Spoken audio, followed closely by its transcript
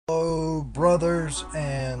brothers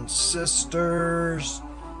and sisters.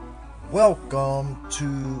 Welcome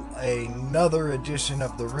to another edition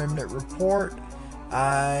of the Remnant Report.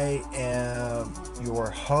 I am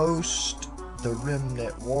your host, the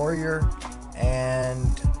Remnant Warrior,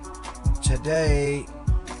 and today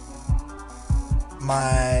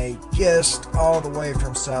my guest all the way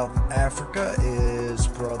from South Africa is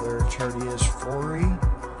Brother Tertius Fourie.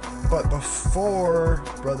 But before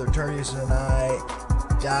Brother Tertius and I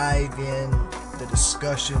dive in the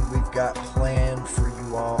discussion we've got planned for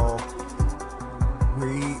you all,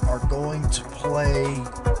 we are going to play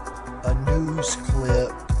a news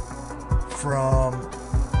clip from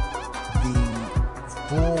the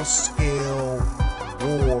full-scale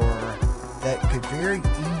war that could very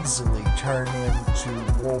easily turn into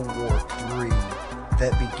World War III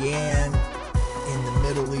that began in the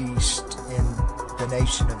Middle East in the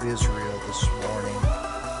nation of Israel this morning,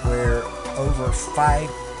 where over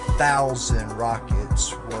 5,000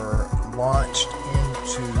 rockets were launched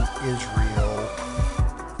into Israel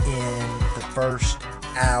in the first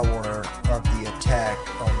hour of the attack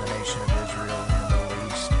on the nation of Israel in the Middle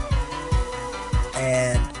East.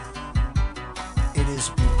 And it is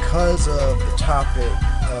because of the topic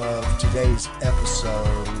of today's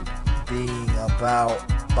episode being about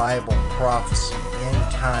Bible prophecy,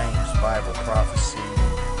 end times Bible prophecy,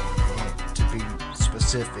 to be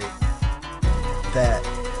specific, that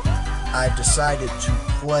I decided to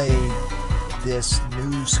play this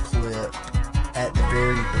news clip at the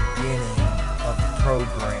very beginning of the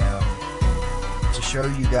program to show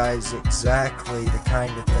you guys exactly the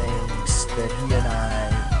kind of things that he and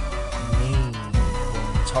I mean when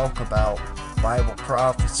we talk about Bible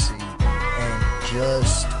prophecy and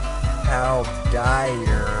just how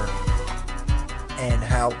dire and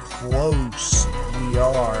how close we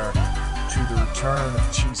are to the return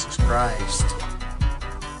of Jesus Christ,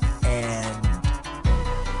 and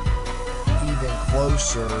even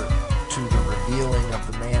closer to the revealing of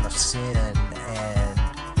the man of sin. And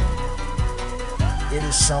it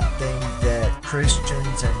is something that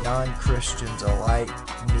Christians and non-Christians alike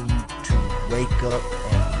need to wake up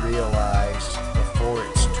and realize before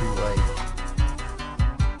it's too late.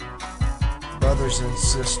 Brothers and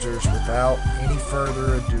sisters, without any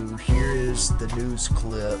further ado, here is the news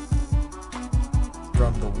clip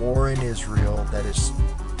from the war in Israel that is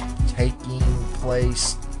taking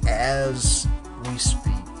place as we speak.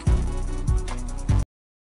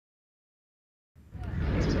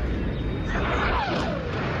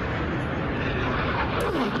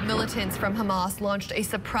 Militants from Hamas launched a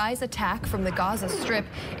surprise attack from the Gaza Strip.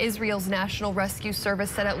 Israel's National Rescue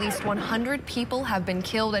Service said at least 100 people have been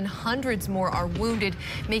killed and hundreds more are wounded,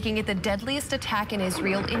 making it the deadliest attack in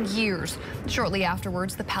Israel in years. Shortly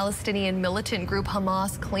afterwards, the Palestinian militant group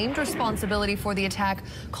Hamas claimed responsibility for the attack,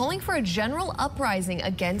 calling for a general uprising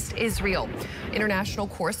against Israel. International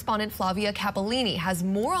correspondent Flavia Capellini has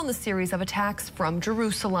more on the series of attacks from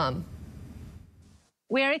Jerusalem.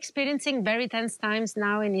 We are experiencing very tense times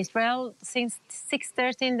now in Israel. Since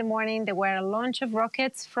 6:30 in the morning, there were a launch of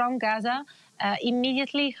rockets from Gaza.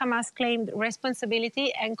 Immediately, Hamas claimed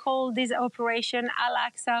responsibility and called this operation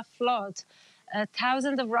Al-Aqsa Flood.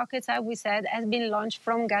 Thousands of rockets, as we said, have been launched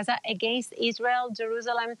from Gaza against Israel,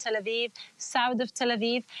 Jerusalem, Tel Aviv, south of Tel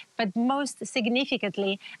Aviv. But most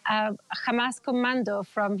significantly, Hamas commando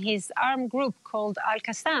from his armed group called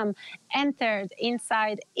Al-Qassam entered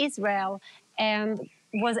inside Israel and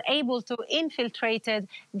was able to infiltrate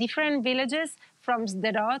different villages from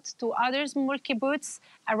Sderot to other small kibbutz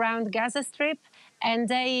around Gaza Strip, and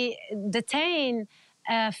they detained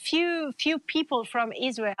few people from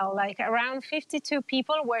Israel, like around 52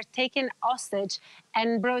 people were taken hostage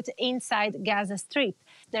and brought inside Gaza Strip.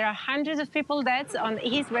 There are hundreds of people dead on the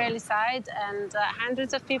Israeli side and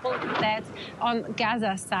hundreds of people dead on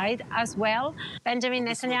Gaza side as well. Benjamin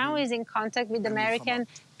Netanyahu is in contact with American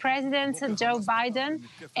President Joe Biden,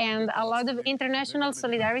 and a lot of international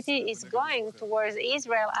solidarity is going towards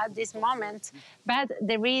Israel at this moment. But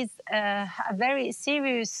there is a very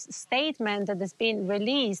serious statement that has been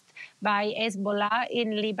released by Hezbollah in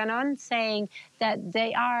Lebanon, saying that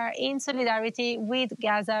they are in solidarity with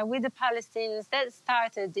Gaza, with the Palestinians that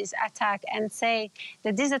started this attack, and say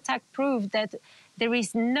that this attack proved that there is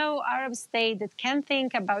no Arab state that can think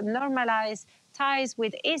about normalized ties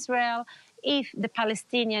with Israel if the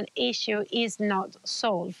Palestinian issue is not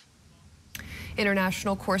solved.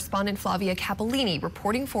 International correspondent Flavia Capolini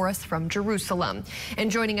reporting for us from Jerusalem.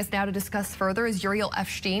 And joining us now to discuss further is Uriel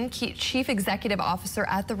Epstein, Chief Executive Officer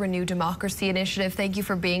at the Renew Democracy Initiative. Thank you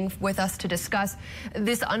for being with us to discuss.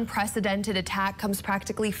 This unprecedented attack comes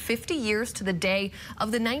practically 50 years to the day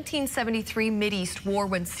of the 1973 Mideast War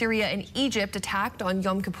when Syria and Egypt attacked on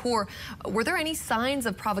Yom Kippur. Were there any signs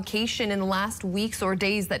of provocation in the last weeks or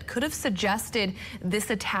days that could have suggested this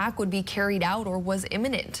attack would be carried out or was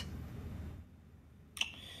imminent?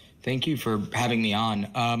 Thank you for having me on.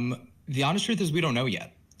 The honest truth is we don't know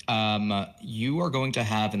yet. You are going to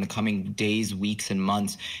have in the coming days, weeks, and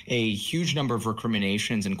months a huge number of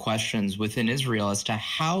recriminations and questions within Israel as to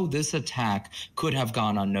how this attack could have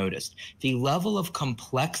gone unnoticed. The level of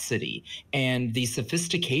complexity and the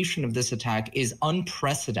sophistication of this attack is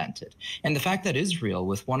unprecedented. And the fact that Israel,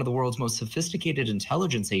 with one of the world's most sophisticated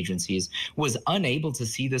intelligence agencies, was unable to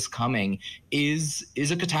see this coming is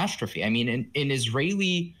a catastrophe. I mean, in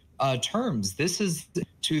Israeli terms, this is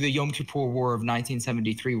to the Yom Kippur War of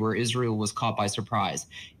 1973, where Israel was caught by surprise.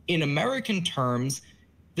 In American terms,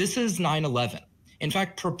 this is 9/11. In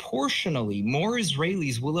fact, proportionally, more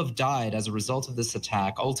Israelis will have died as a result of this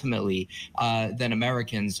attack, ultimately, than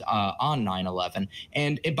Americans on 9/11.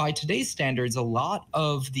 And by today's standards, a lot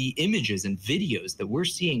of the images and videos that we're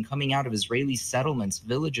seeing coming out of Israeli settlements,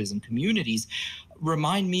 villages, and communities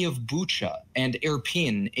remind me of Bucha and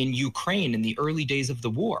Irpin in Ukraine in the early days of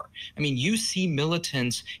the war. I mean, you see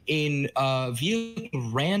militants in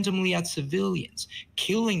vehicles randomly at civilians,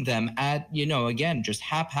 killing them at, again, just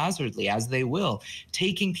haphazardly as they will,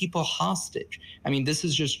 taking people hostage. I mean, this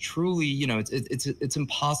is just truly, it's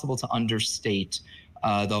impossible to understate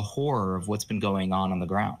the horror of what's been going on the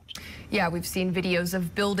ground. Yeah, we've seen videos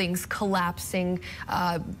of buildings collapsing,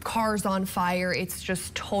 cars on fire. It's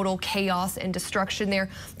just total chaos and destruction there.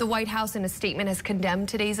 The White House in a statement has condemned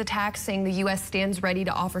today's attack, saying the U.S. stands ready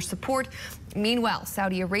to offer support. Meanwhile,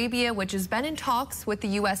 Saudi Arabia, which has been in talks with the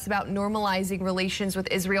U.S. about normalizing relations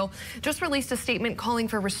with Israel, just released a statement calling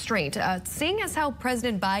for restraint. Seeing as how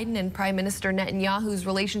President Biden and Prime Minister Netanyahu's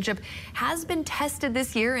relationship has been tested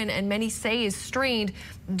this year and many say is strained,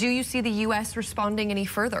 do you see the U.S. responding any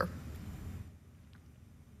further?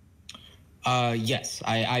 Yes,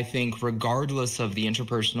 I think regardless of the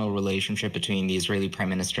interpersonal relationship between the Israeli Prime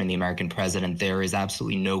Minister and the American President, there is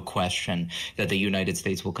absolutely no question that the United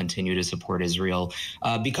States will continue to support Israel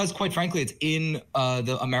because, quite frankly, it's in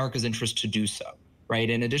America's interest to do so. Right.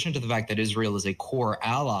 In addition to the fact that Israel is a core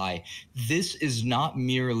ally, this is not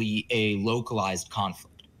merely a localized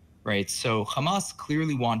conflict. Right. So Hamas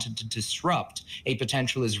clearly wanted to disrupt a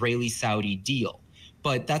potential Israeli-Saudi deal,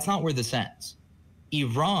 but that's not where this ends.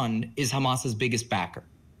 Iran is Hamas's biggest backer,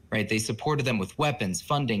 right? They supported them with weapons,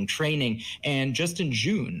 funding, training. And just in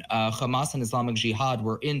June, Hamas and Islamic Jihad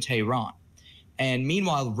were in Tehran. And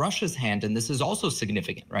meanwhile, Russia's hand, and this is also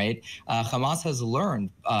significant, right? Hamas has learned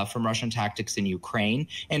from Russian tactics in Ukraine,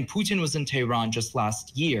 and Putin was in Tehran just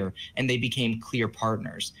last year, and they became clear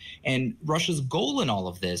partners. And Russia's goal in all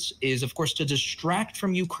of this is, of course, to distract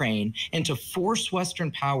from Ukraine and to force Western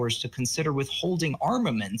powers to consider withholding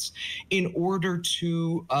armaments in order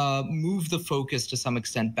to move the focus to some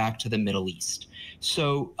extent back to the Middle East.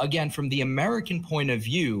 So again, from the American point of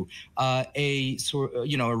view, a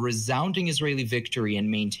resounding Israeli victory and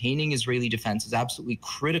maintaining Israeli defense is absolutely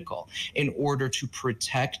critical in order to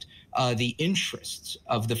protect the interests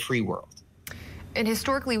of the free world. And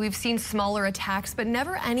historically, we've seen smaller attacks, but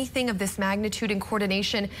never anything of this magnitude and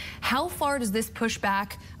coordination. How far does this push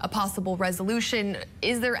back a possible resolution?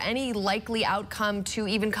 Is there any likely outcome to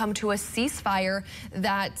even come to a ceasefire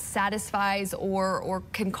that satisfies or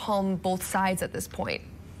can calm both sides at this point?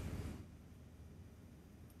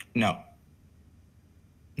 No.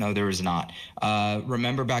 No, there is not.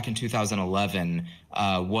 Remember back in 2011,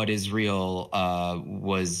 what Israel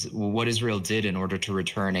did in order to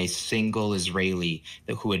return a single Israeli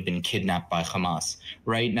who had been kidnapped by Hamas.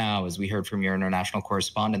 Right now, as we heard from your international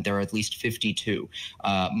correspondent, there are at least 52.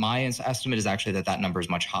 My estimate is actually that number is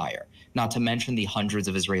much higher, not to mention the hundreds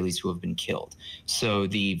of Israelis who have been killed. So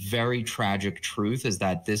the very tragic truth is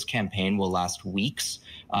that this campaign will last weeks,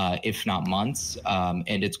 if not months,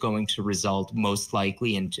 and it's going to result most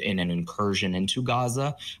likely in an incursion into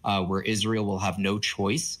Gaza, where Israel will have no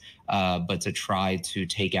choice but to try to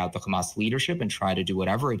take out the Hamas leadership and try to do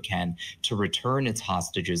whatever it can to return its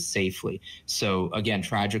hostages safely. So again,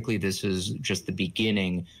 tragically, this is just the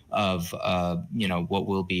beginning of what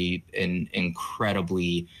will be an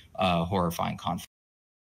incredibly horrifying conflict.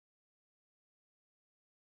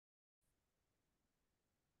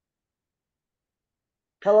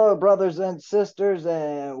 Hello, brothers and sisters,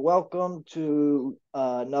 and welcome to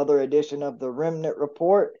another edition of the Remnant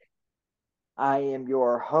Report. I am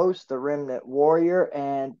your host, the Remnant Warrior,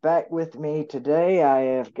 and back with me today, I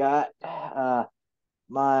have got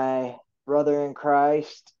my brother in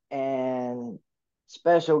Christ and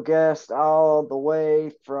special guest all the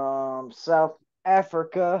way from South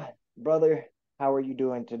Africa. Brother, how are you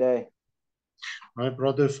doing today? My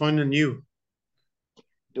brother, fine and you?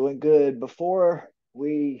 Doing good. Before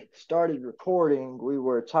we started recording, we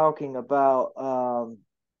were talking about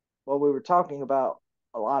we were talking about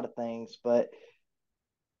a lot of things, but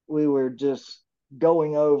we were just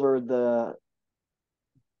going over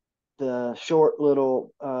the short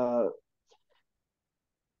little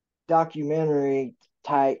documentary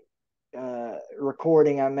type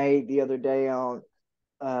recording I made the other day on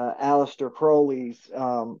Aleister Crowley's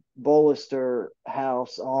Bollister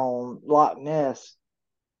House on Loch Ness,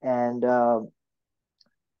 and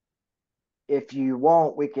if you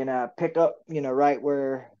want, we can pick up, right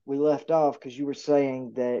where we left off, because you were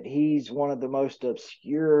saying that he's one of the most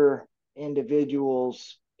obscure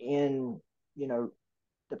individuals in, the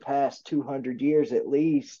past 200 years at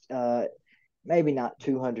least. Maybe not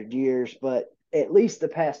 200 years, but at least the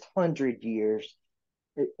past 100 years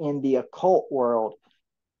in the occult world.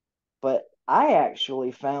 But I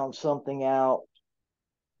actually found something out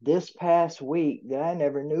this past week that I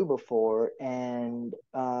never knew before, and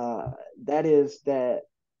that is that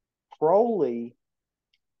Crowley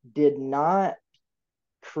did not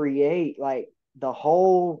create like the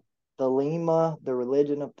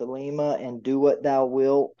religion of Thelema, and do what thou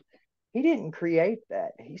wilt. He didn't create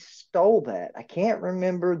that. He stole that. I can't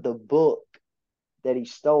remember the book that he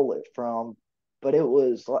stole it from, but it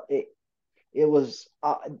was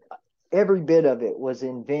every bit of it was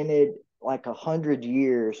invented like 100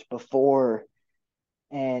 years before,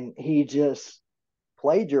 and he just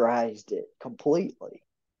plagiarized it completely.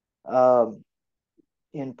 Um,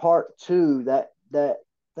 in part two, that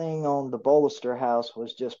thing on the Bollister House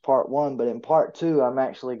was just part one, but in part two, I'm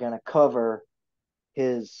actually going to cover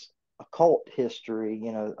his occult history.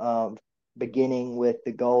 Beginning with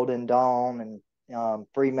the Golden Dawn and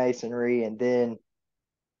Freemasonry, and then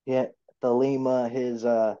Thelema, his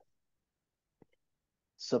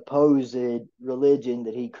supposed religion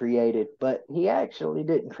that he created, but he actually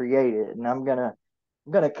didn't create it, and I'm gonna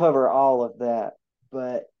cover all of that.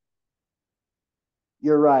 But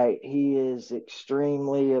you're right, he is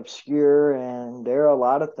extremely obscure, and there are a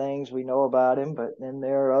lot of things we know about him, but then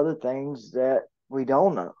there are other things that we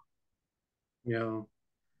don't know. Yeah,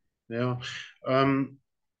 yeah.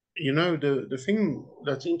 The thing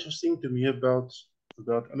that's interesting to me about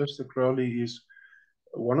Aleister Crowley is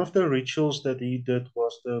one of the rituals that he did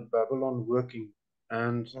was the Babylon working.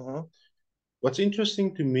 And Mm-hmm. what's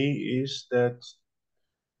interesting to me is that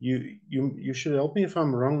you should help me if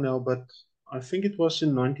I'm wrong now, but I think it was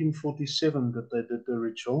in 1947 that they did the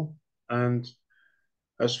ritual. And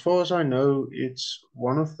as far as I know, it's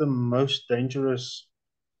one of the most dangerous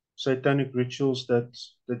satanic rituals that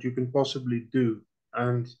you can possibly do.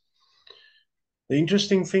 And the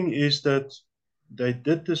interesting thing is that they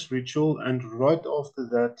did this ritual, and right after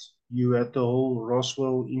that, you had the whole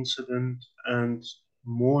Roswell incident and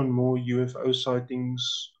more UFO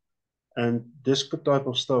sightings and this type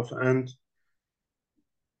of stuff. And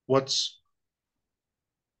what's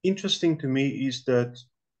interesting to me is that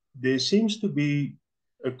there seems to be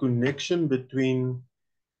a connection between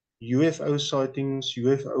UFO sightings,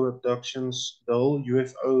 UFO abductions, the whole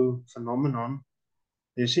UFO phenomenon.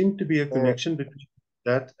 There seemed to be a There, connection between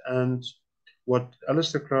that and what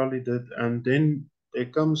Aleister Crowley did. And then there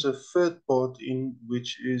comes a third part in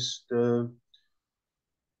which is there's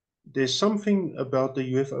something about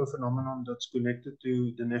the UFO phenomenon that's connected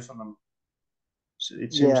to the Nephilim. So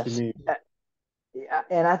it seems to yes. me.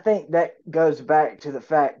 And I think that goes back to the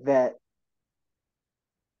fact that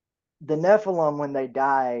the Nephilim, when they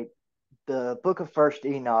died, the book of First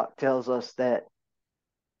Enoch tells us that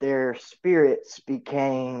their spirits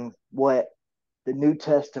became what the New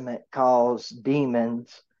Testament calls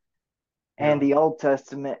demons, and Yeah, the Old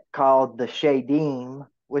Testament called the Shadim,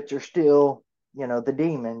 which are still, the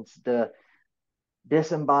demons, the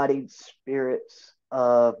disembodied spirits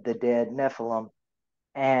of the dead Nephilim.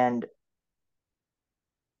 And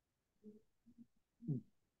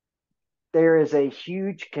there is a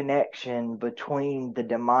huge connection between the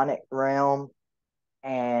demonic realm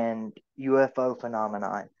and UFO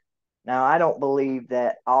phenomenon. Now, I don't believe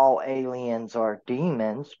that all aliens are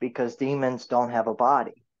demons, because demons don't have a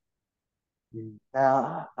body. mm,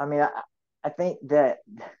 Now, I mean, I think that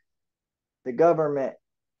the government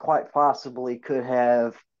quite possibly could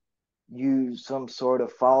have use some sort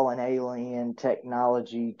of fallen alien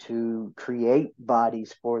technology to create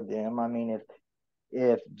bodies for them. I mean,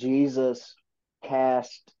 if Jesus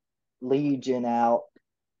cast Legion out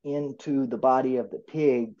into the body of the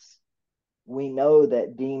pigs, we know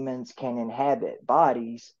that demons can inhabit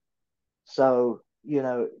bodies. So,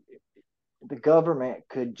 the government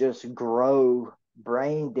could just grow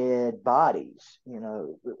brain dead bodies,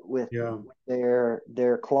 with their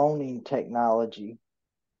cloning technology.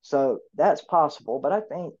 So that's possible, but I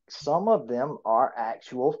think some of them are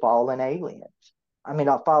actual fallen aliens. I mean,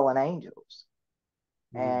 fallen angels.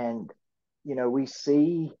 And, we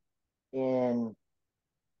see in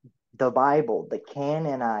the Bible, the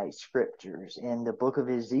canonized scriptures, in the book of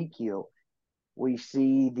Ezekiel, we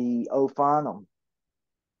see the Ophanim.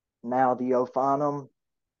 Now, the Ophanim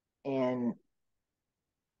in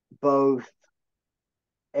both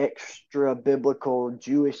extra biblical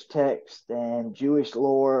Jewish text and Jewish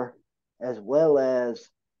lore, as well as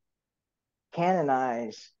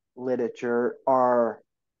canonized literature, are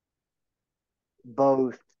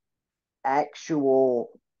both actual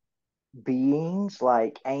beings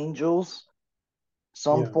like angels,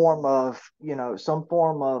 some form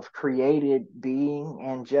of created being,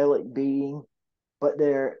 angelic being, but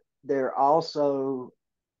they're also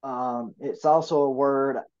it's also a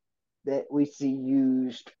word that we see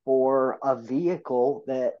used for a vehicle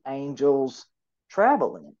that angels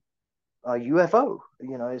travel in, a UFO.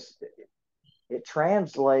 It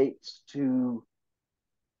translates to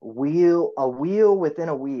a wheel within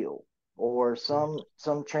a wheel, or some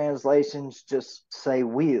translations just say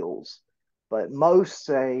wheels, but most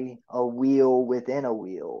say a wheel within a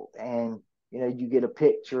wheel. And you get a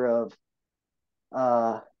picture of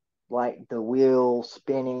like the wheel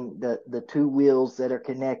spinning, the two wheels that are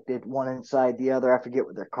connected one inside the other. I forget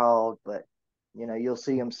what they're called, but you'll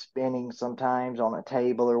see them spinning sometimes on a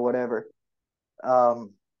table or whatever.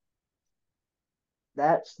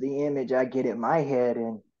 That's the image I get in my head,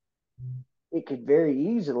 and it could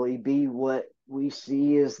very easily be what we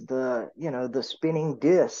see as the spinning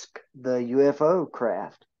disc, the UFO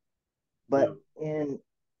craft. But in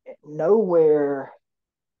nowhere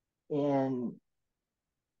in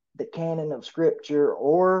the canon of scripture,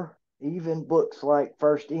 or even books like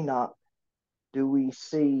First Enoch, do we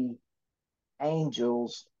see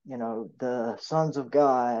angels, the sons of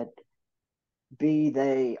God, be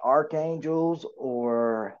they archangels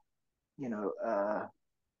or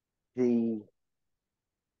the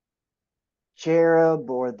cherub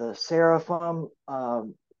or the seraphim.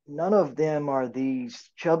 None of them are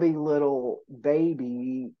these chubby little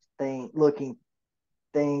baby looking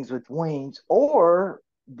things with wings, or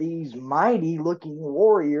these mighty looking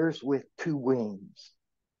warriors with two wings.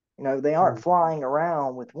 They aren't flying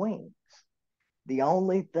around with wings. The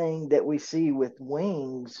only thing that we see with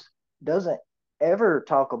wings doesn't ever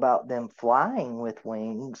talk about them flying with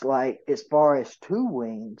wings, like as far as two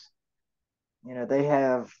wings. They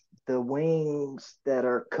have the wings that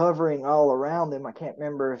are covering all around them. I can't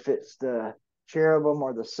remember if it's the cherubim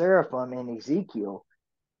or the seraphim in Ezekiel,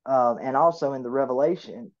 and also in the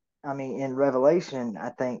Revelation. In Revelation, I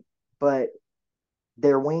think, but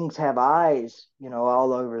their wings have eyes,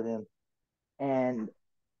 all over them. And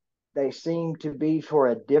they seem to be for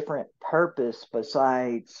a different purpose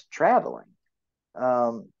besides traveling.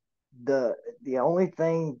 The only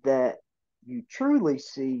thing that you truly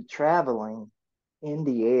see traveling in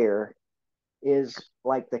the air is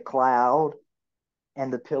like the cloud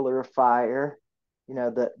and the pillar of fire.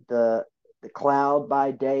 The cloud by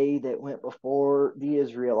day that went before the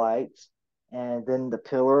Israelites, and then the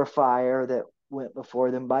pillar of fire that went before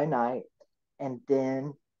them by night, and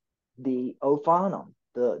then the Ophanim,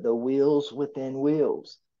 the wheels within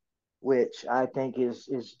wheels, which I think is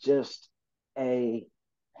just a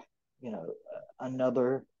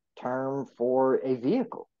another term for a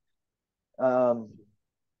vehicle. The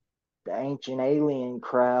ancient alien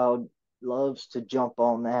crowd loves to jump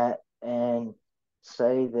on that and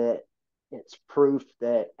say that it's proof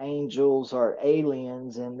that angels are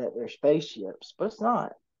aliens and that they're spaceships, but it's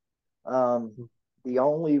not. The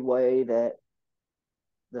only way that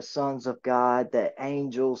the sons of God, that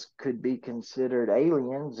angels could be considered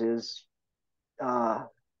aliens, is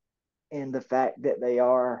in the fact that they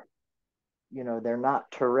are, they're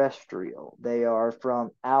not terrestrial. They are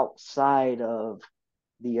from outside of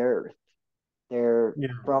the earth. They're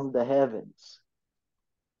from the heavens.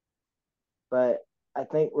 But I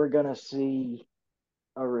think we're going to see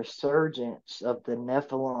a resurgence of the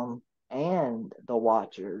Nephilim and the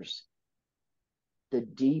Watchers the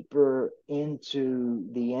deeper into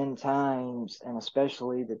the end times, and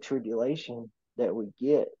especially the tribulation that we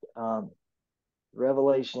get.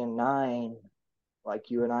 Revelation 9, like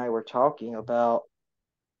you and I were talking about,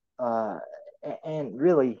 and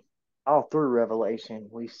really all through Revelation,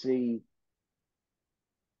 we see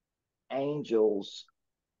angels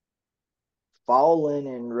fallen.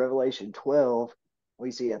 In Revelation 12,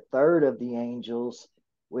 we see a third of the angels,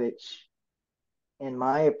 which, in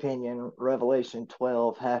my opinion, Revelation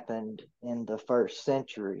 12 happened in the first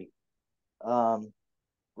century.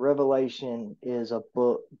 Revelation is a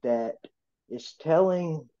book that is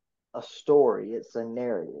telling a story, it's a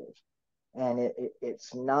narrative, and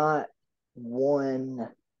it's not one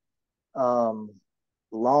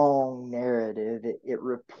long narrative. It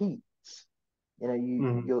repeats. You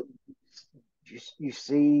know, you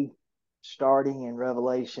see, starting in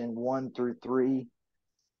Revelation 1 through 3,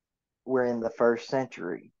 we're in the first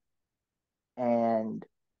century, and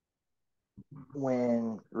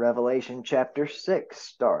when Revelation chapter 6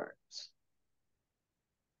 starts,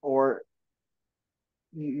 or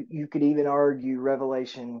you could even argue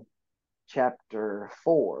Revelation chapter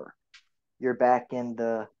 4, you're back in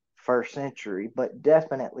the first century, but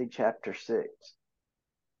definitely chapter 6.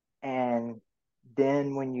 And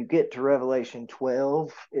then when you get to Revelation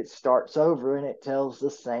 12, it starts over and it tells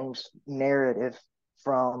the same narrative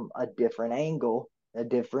from a different angle, a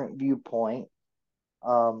different viewpoint.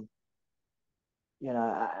 You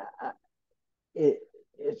know,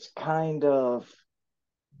 it's kind of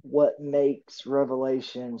what makes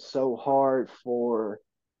Revelation so hard for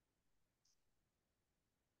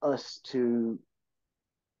us to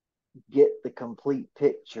get the complete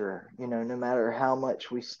picture. You know, no matter how much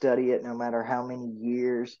we study it, no matter how many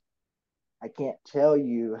years, I can't tell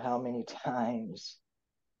you how many times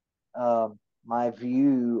my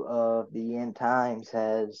view of the end times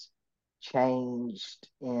has changed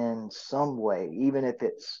in some way, even if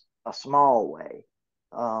it's a small way.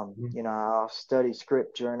 You know, I'll study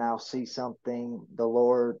scripture and I'll see something, the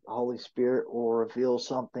Lord, Holy Spirit will reveal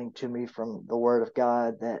something to me from the Word of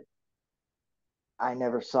God that I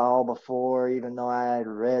never saw before, even though I had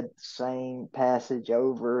read the same passage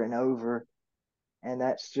over and over. And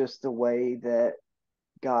that's just the way that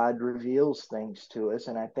God reveals things to us.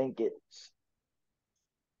 And I think it's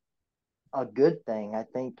a good thing. I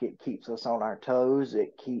think it keeps us on our toes.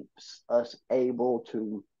 It keeps us able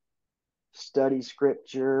to study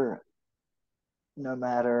scripture no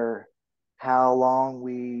matter how long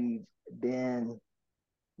we've been,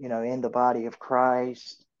 you know, in the body of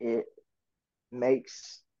Christ. It's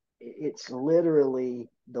literally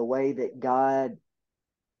the way that God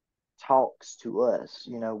talks to us.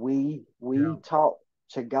 You know, we talk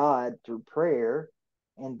to God through prayer,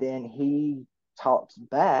 and then he talks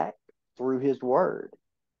back through his word.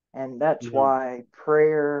 And that's why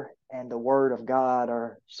prayer and the word of God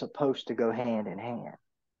are supposed to go hand in hand.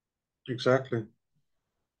 Exactly.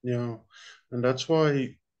 Yeah. And that's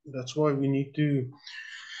why we need to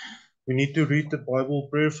read the Bible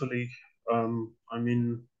prayerfully. I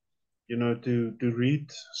mean, you know, to read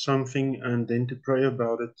something and then to pray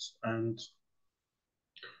about it, and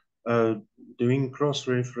uh, doing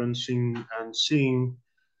cross-referencing and seeing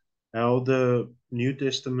how the New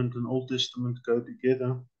Testament and Old Testament go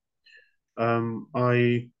together.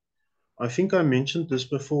 I think I mentioned this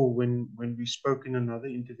before when we spoke in another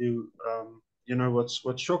interview. You know,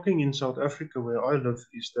 what's shocking in South Africa, where I live,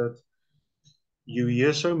 is that you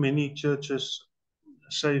hear so many churches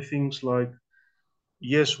say things like,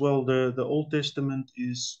 yes, well, the Old Testament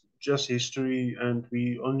is just history, and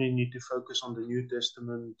we only need to focus on the New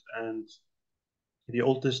Testament, and the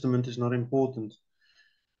Old Testament is not important.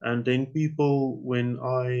 And then people, when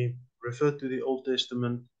I refer to the Old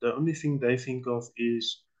Testament, the only thing they think of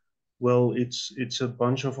is, well, it's a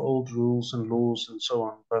bunch of old rules and laws and so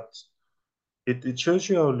on. But it shows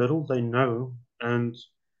you how little they know, and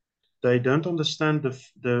they don't understand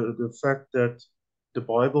the fact that the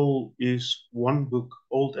Bible is one book,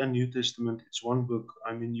 Old and New Testament. It's one book.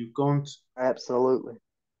 I mean, Absolutely.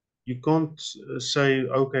 you can't say,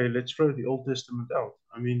 okay, let's throw the Old Testament out.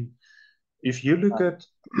 I mean, if you look at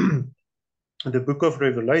the book of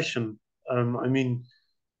Revelation, I mean,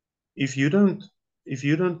 if you don't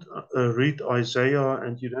read Isaiah,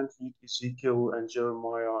 and you don't read Ezekiel and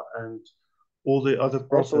Jeremiah and all the other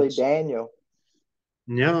Especially prophets, Daniel.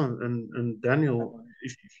 yeah, and Daniel,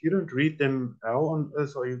 if you don't read them, how on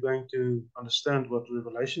earth are you going to understand what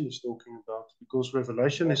Revelation is talking about? Because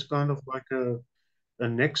Revelation is kind of like a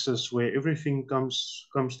nexus where everything comes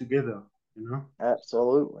together, you know?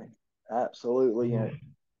 Absolutely. Absolutely. You know,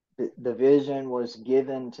 the vision was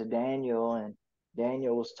given to Daniel, and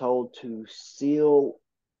Daniel was told to seal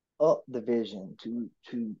up the vision, to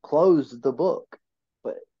close the book.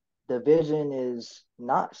 But the vision is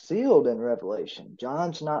not sealed in Revelation.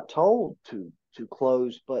 John's not told to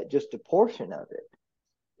close, but just a portion of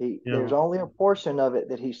it. There's only a portion of it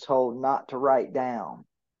that he's told not to write down.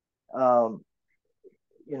 You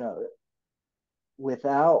know,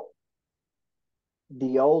 without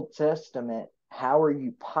the Old Testament, how are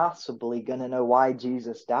you possibly going to know why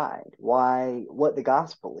Jesus died? What the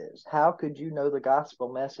gospel is? How could you know the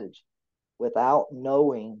gospel message without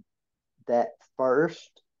knowing that first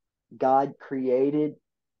God created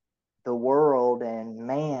the world and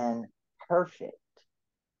man perfect,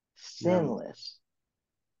 sinless,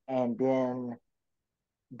 and then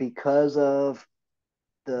because of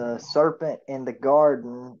the serpent in the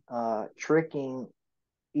garden tricking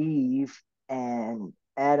Eve and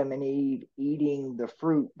Adam and Eve eating the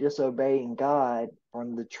fruit, disobeying God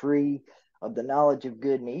from the tree of the knowledge of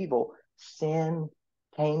good and evil, sin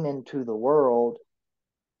came into the world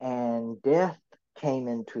and death came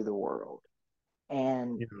into the world.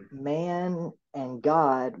 And man and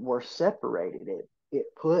God were separated. It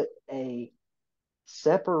put a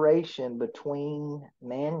separation between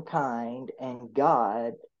mankind and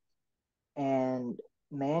God, and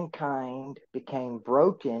mankind became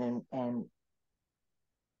broken, and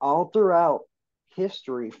all throughout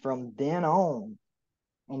history from then on,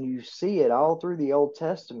 and you see it all through the Old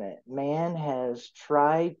Testament, man has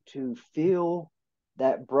tried to fill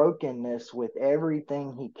that brokenness with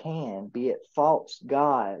everything he can, be it false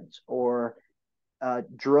gods or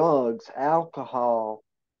drugs, alcohol,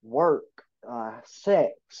 work,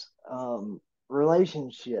 sex,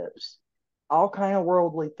 relationships, all kind of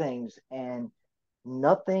worldly things. And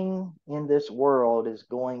nothing in this world is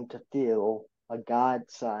going to fill a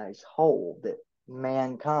God-sized hole that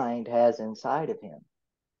mankind has inside of him.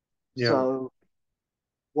 So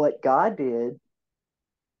what God did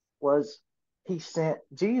was he sent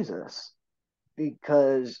Jesus,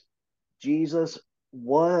 because Jesus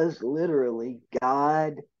was literally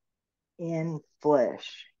God in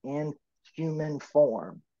flesh, in human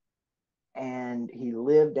form. And he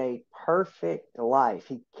lived a perfect life.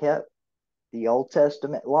 He kept the Old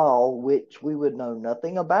Testament law, which we would know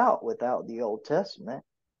nothing about without the Old Testament.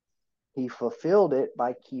 He fulfilled it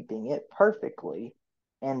by keeping it perfectly,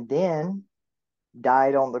 and then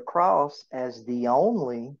died on the cross as the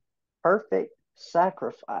only perfect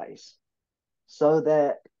sacrifice, so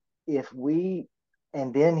that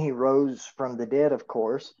and then he rose from the dead, of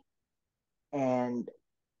course, and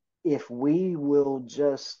if we will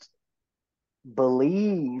just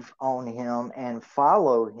believe on him and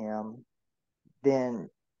follow him, then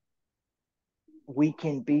we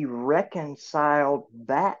can be reconciled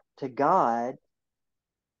back to God,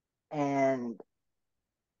 and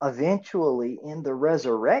eventually in the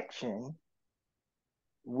resurrection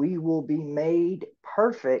we will be made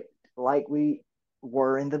perfect like we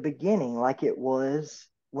were in the beginning, like it was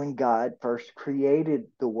when God first created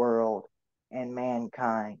the world and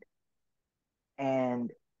mankind.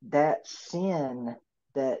 And that sin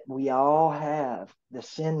that we all have, the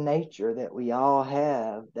sin nature that we all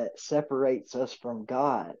have that separates us from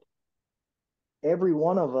God, every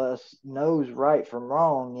one of us knows right from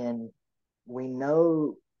wrong, and we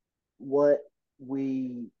know what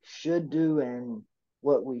we should do and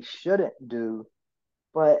what we shouldn't do.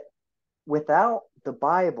 But without the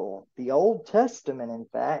Bible, the Old Testament, in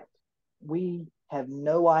fact, we have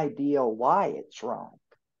no idea why it's wrong.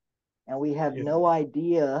 And we have no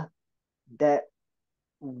idea that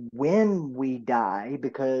when we die,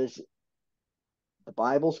 because the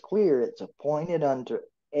Bible's clear, it's appointed unto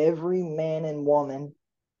every man and woman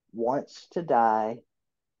once to die,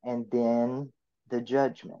 and then the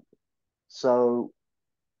judgment. So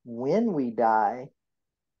when we die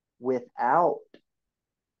without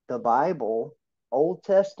the Bible, Old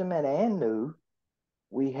Testament and New,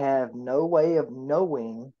 we have no way of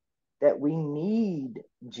knowing that we need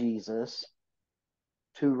Jesus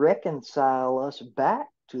to reconcile us back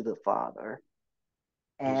to the Father.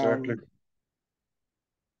 And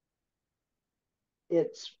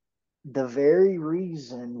it's the very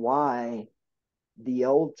reason why the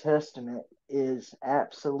Old Testament is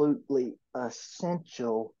absolutely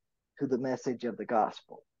essential to the message of the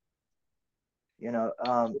gospel.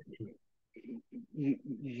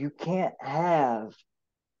 You can't have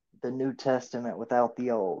the New Testament without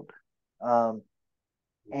the Old.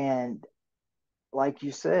 And like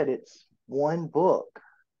you said, it's one book.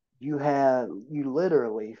 You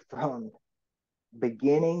literally, from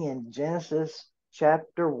beginning in Genesis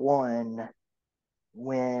chapter 1,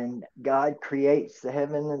 when God creates the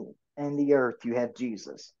heaven and the earth, you have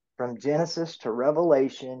Jesus. From Genesis to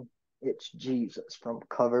Revelation, it's Jesus from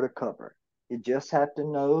cover to cover. You just have to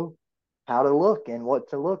know how to look and what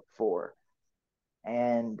to look for.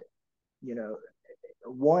 And, you know,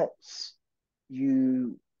 once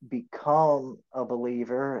you become a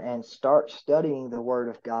believer and start studying the Word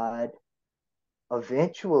of God,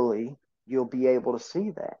 eventually you'll be able to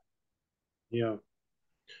see that. Yeah,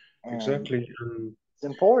 And exactly. it's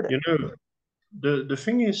important. You know, the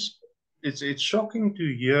thing is, it's shocking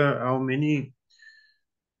to hear how many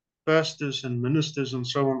pastors and ministers and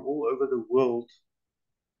so on all over the world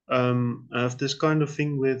have this kind of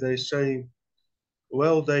thing where they say,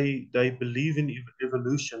 well, they believe in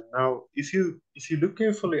evolution. Now, if you look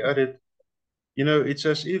carefully at it, you know, it's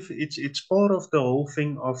as if it's part of the whole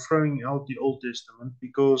thing of throwing out the Old Testament,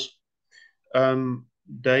 because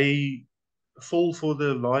they fall for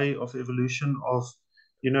the lie of evolution of,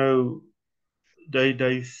 you know,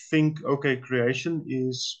 they think, okay, creation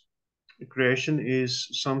is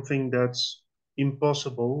something that's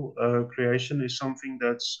impossible. Creation is something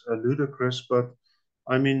that's ludicrous. But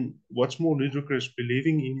I mean, what's more ludicrous,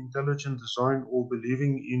 believing in intelligent design or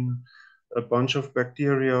believing in a bunch of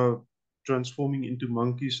bacteria transforming into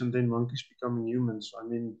monkeys and then monkeys becoming humans? I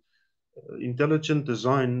mean, intelligent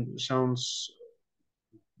design sounds,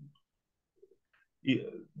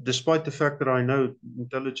 despite the fact that I know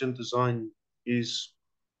intelligent design is,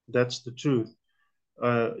 that's the truth.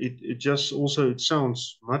 It just also, it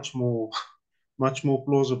sounds much more much more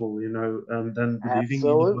plausible, you know, than believing in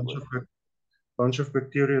a Absolutely. bunch of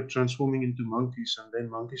bacteria transforming into monkeys and then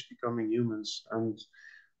monkeys becoming humans. And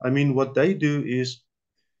I mean, what they do is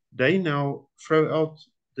they now throw out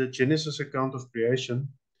the Genesis account of creation.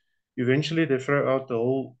 Eventually, they throw out the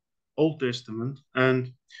whole Old Testament.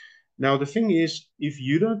 And now the thing is, if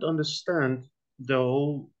you don't understand the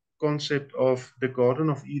whole concept of the Garden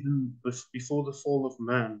of Eden before the fall of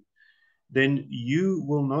man, then you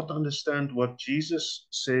will not understand what Jesus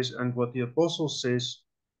says and what the apostle says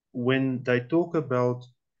when they talk about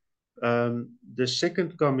the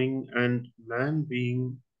second coming and man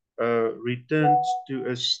being returned to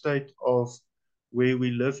a state of where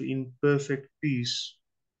we live in perfect peace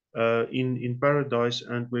in paradise,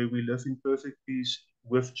 and where we live in perfect peace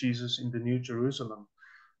with Jesus in the New Jerusalem.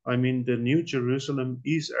 I mean, the New Jerusalem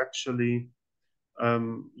is actually,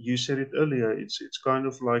 you said it earlier, it's kind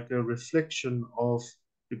of like a reflection of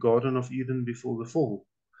the Garden of Eden before the fall.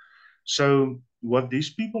 So what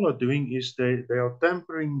these people are doing is they are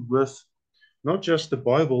tampering with not just the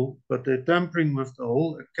Bible, but they're tampering with the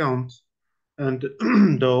whole account and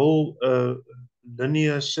the whole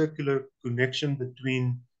linear circular connection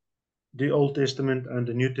between the Old Testament and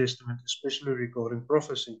the New Testament, especially regarding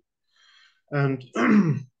prophecy. And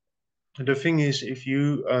the thing is, if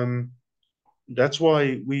you that's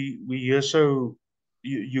why we hear so,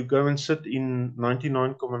 you go and sit in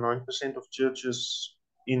 99.9% of churches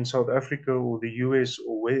in South Africa or the US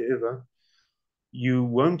or wherever, you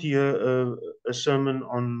won't hear a sermon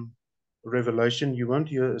on revelation, you won't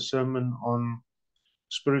hear a sermon on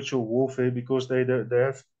spiritual warfare, because they don't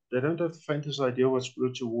have the faintest idea what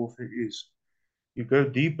spiritual warfare is. You go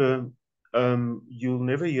deeper, you'll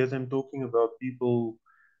never hear them talking about people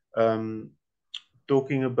um,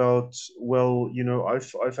 talking about, well, you know,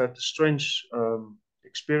 I've had a strange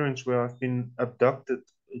experience where I've been abducted.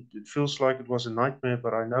 It feels like it was a nightmare,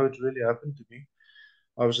 but I know it really happened to me.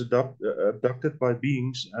 I was abducted by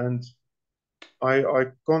beings, and I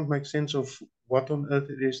can't make sense of what on earth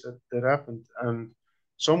it is that happened. And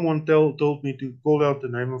someone told me to call out the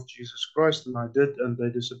name of Jesus Christ, and I did, and they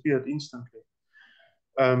disappeared instantly.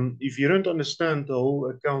 If you don't understand the whole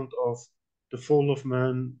account of the fall of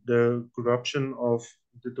man, the corruption of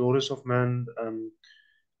the daughters of man,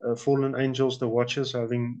 fallen angels, the watchers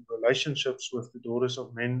having relationships with the daughters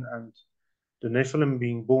of men, and the Nephilim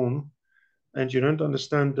being born, and you don't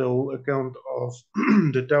understand the whole account of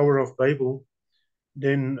the Tower of Babel,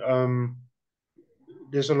 then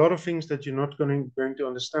there's a lot of things that you're not going to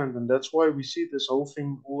understand. And that's why we see this whole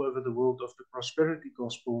thing all over the world of the prosperity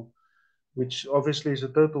gospel, which obviously is a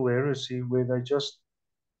total heresy, where they just,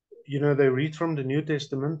 you know, they read from the New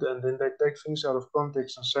Testament and then they take things out of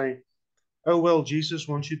context and say, oh, well, Jesus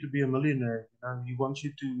wants you to be a millionaire. You know, he wants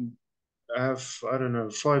you to have, I don't know,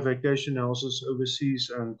 5 vacation houses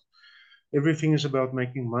overseas, and everything is about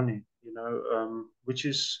making money, you know, which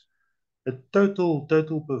is a total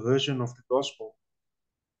perversion of the gospel.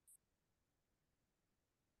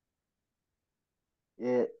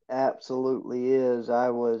 It absolutely is. I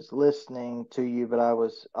was listening to you, but I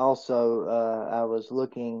was also I was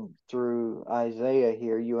looking through Isaiah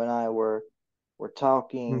here. You and I were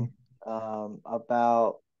talking Mm.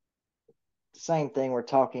 about the same thing we're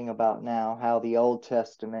talking about now, how the Old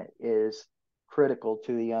Testament is critical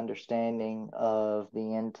to the understanding of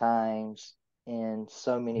the end times in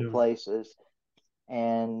so many places.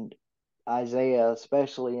 And Isaiah,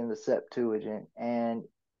 especially in the Septuagint, and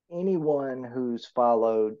anyone who's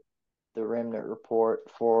followed the Remnant Report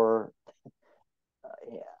for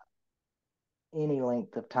any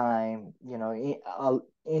length of time,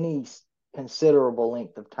 any considerable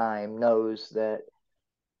length of time knows that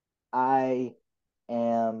I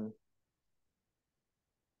am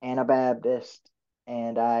Anabaptist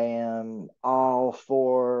and I am all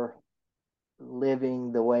for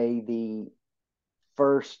living the way the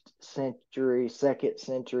first century, second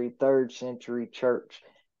century, third century church,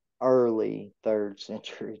 early third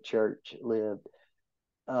century church lived.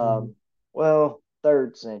 Well,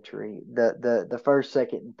 third century, the first,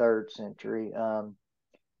 second, and third century.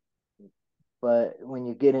 But when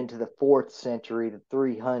you get into the fourth century, the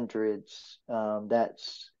 300s,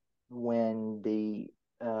 that's when the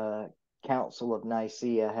Council of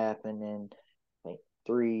Nicaea happened in, I think,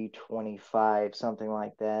 325, something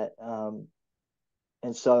like that.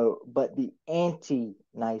 And so, but the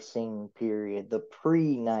ante-Nicene period, the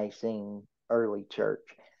pre-Nicene early church,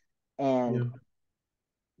 and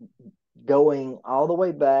going all the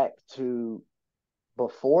way back to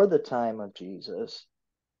before the time of Jesus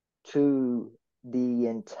to the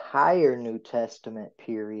entire New Testament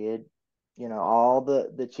period, all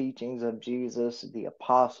the teachings of Jesus, the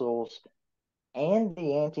apostles, and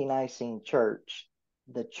the ante-Nicene church,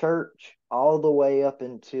 the church all the way up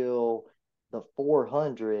until the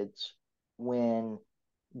 400s, when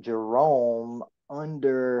Jerome,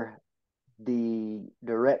 under the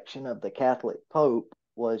direction of the Catholic Pope,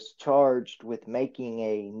 was charged with making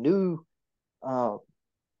a new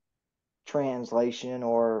translation,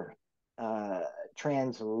 or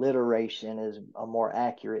transliteration is a more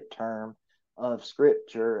accurate term, of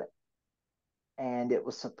Scripture, and it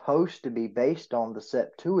was supposed to be based on the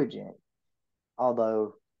Septuagint,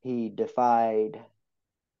 although he defied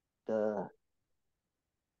the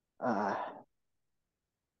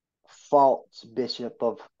false bishop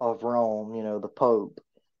of Rome, the Pope.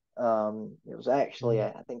 It was actually,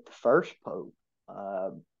 I think, the first Pope.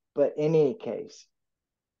 But in any case,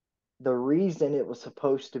 the reason it was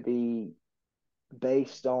supposed to be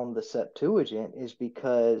based on the Septuagint is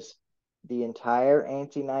because the entire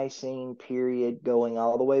ante-Nicene period, going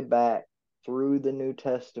all the way back through the New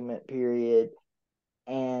Testament period,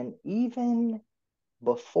 and even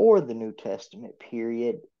before the New Testament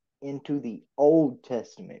period into the Old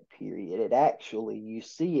Testament period. It actually, you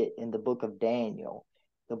see it in the book of Daniel.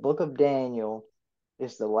 The book of Daniel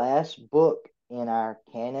is the last book in our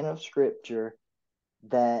canon of Scripture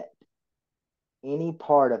that any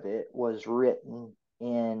part of it was written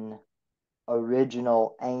in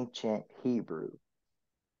original ancient Hebrew.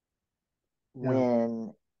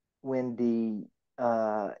 When the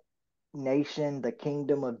nation, the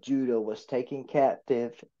kingdom of Judah, was taken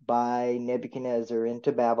captive by Nebuchadnezzar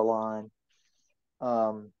into Babylon,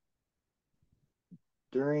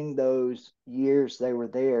 during those years they were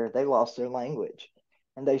there, they lost their language,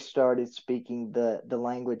 and they started speaking the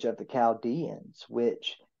language of the Chaldeans,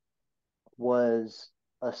 which was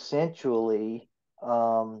essentially,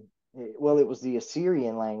 it was the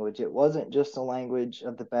Assyrian language. It wasn't just the language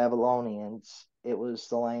of the Babylonians. It was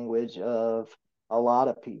the language of a lot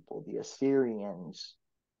of people, the Assyrians,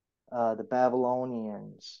 the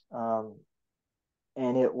Babylonians,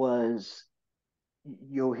 and it was,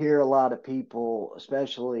 you'll hear a lot of people,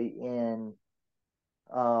 especially in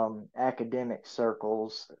academic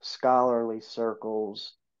circles, scholarly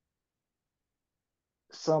circles,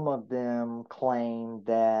 some of them claim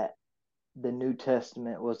that the New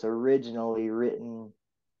Testament was originally written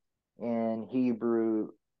in Hebrew,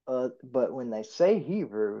 but when they say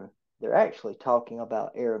Hebrew, they're actually talking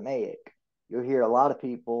about Aramaic. You'll hear a lot of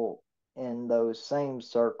people in those same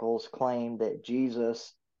circles claim that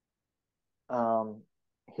Jesus,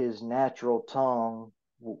 his natural tongue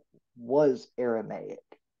was Aramaic.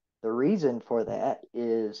 The reason for that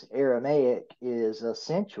is Aramaic is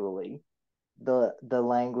essentially the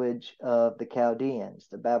language of the Chaldeans,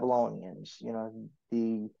 the Babylonians,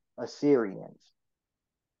 the Assyrians,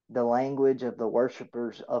 the language of the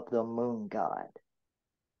worshipers of the moon god.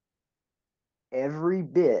 Every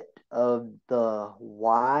bit of the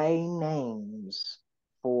Y names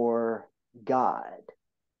for God,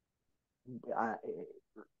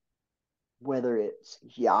 whether it's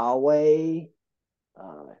Yahweh,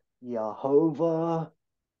 Jehovah,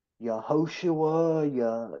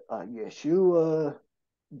 Yehoshua, Yeshua,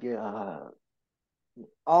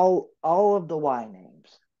 all of the Y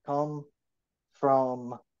names come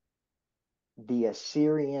from the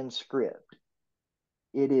Assyrian script.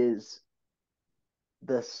 It is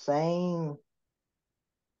the same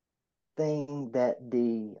thing that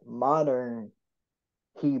the modern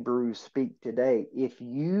Hebrews speak today. If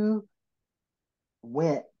you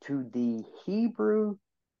went to the Hebrew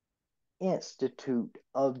Institute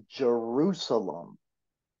of Jerusalem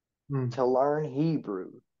to learn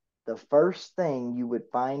Hebrew, the first thing you would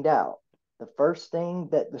find out, the first thing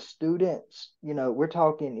that the students, we're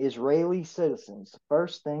talking Israeli citizens, the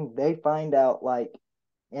first thing they find out, like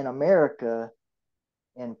in America,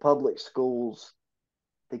 in public schools,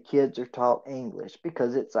 the kids are taught English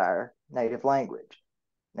because it's our native language.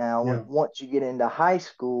 Now, once you get into high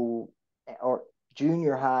school or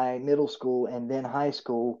junior high, middle school, and then high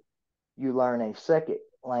school, you learn a second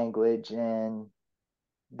language, and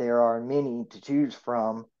there are many to choose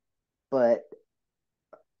from. But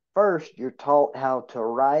first, you're taught how to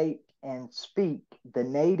write and speak the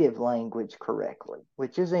native language correctly,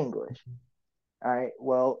 which is English. All right.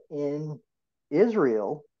 Well, in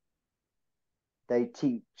Israel, they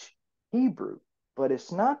teach Hebrew, but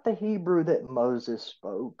it's not the Hebrew that Moses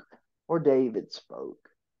spoke or David spoke.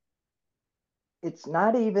 It's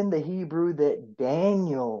not even the Hebrew that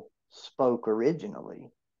Daniel spoke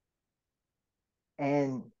originally.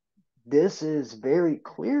 And this is very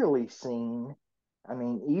clearly seen. I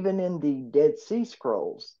mean, even in the Dead Sea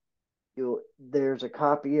Scrolls, there's a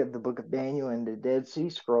copy of the book of Daniel in the Dead Sea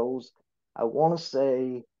Scrolls. I want to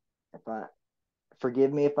say,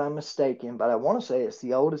 forgive me if I'm mistaken, but I want to say it's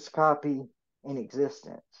the oldest copy in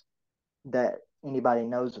existence that anybody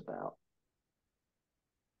knows about.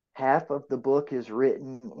 Half of the book is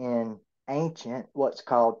written in ancient, what's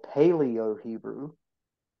called Paleo Hebrew,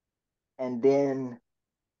 and then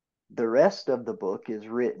the rest of the book is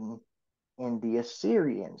written in the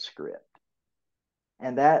Assyrian script.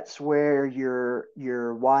 And that's where your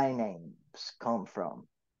Y names come from.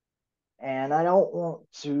 And I don't want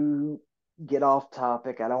to get off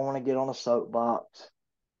topic. I don't want to get on a soapbox.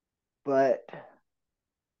 But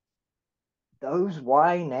those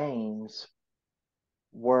Y names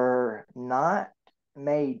were not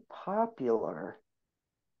made popular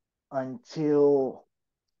until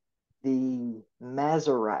the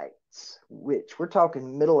Masoretes, which we're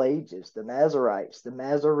talking Middle Ages, the Masoretes, the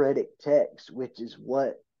Masoretic text, which is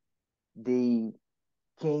what the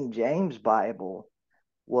King James Bible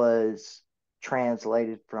was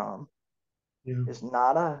translated from. It's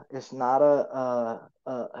not a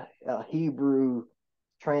Hebrew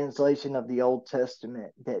translation of the Old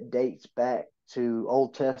Testament that dates back to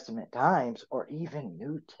Old Testament times or even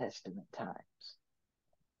New Testament times.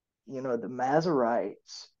 The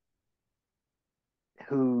Masoretes,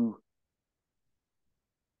 who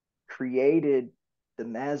created the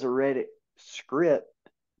Masoretic script,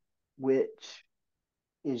 which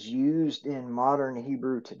is used in modern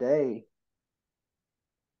Hebrew today,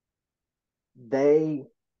 they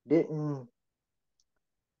didn't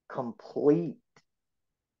complete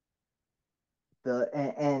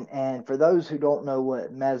and for those who don't know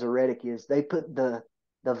what Masoretic is, they put the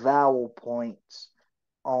vowel points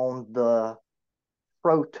on the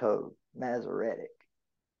Proto-Masoretic.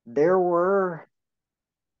 There were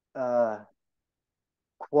quote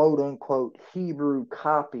unquote Hebrew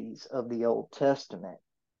copies of the Old Testament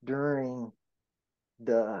during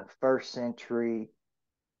the first century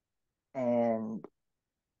and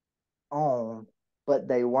on, but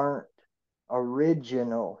they weren't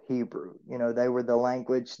original Hebrew. They were the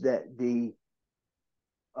language that the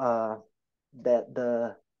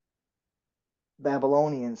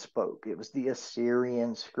Babylonians spoke. It was the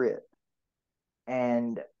Assyrian script.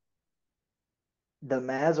 And the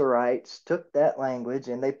Masoretes took that language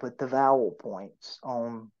and they put the vowel points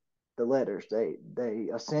on the letters. They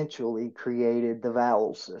essentially created the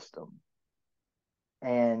vowel system.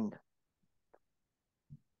 And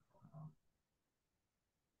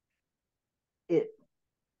it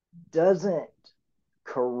doesn't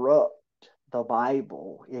corrupt the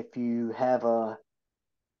Bible if you have a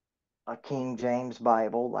King James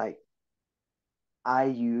Bible like I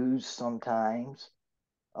use sometimes,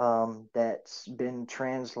 that's been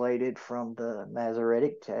translated from the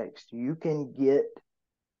Masoretic text. You can get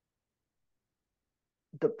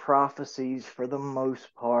the prophecies for the most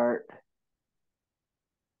part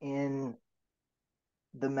in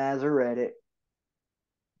the Masoretic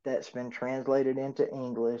that's been translated into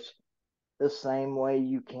English the same way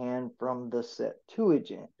you can from the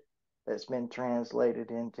Septuagint that's been translated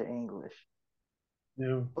into English.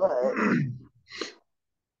 Yeah. But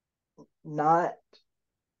not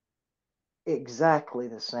exactly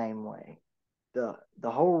the same way. The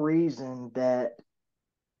whole reason that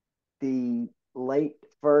the late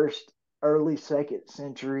first, early second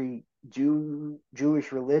century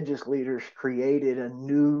Jewish religious leaders created a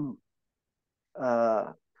new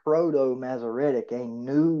proto-Masoretic, a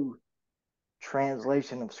new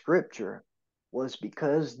translation of Scripture, was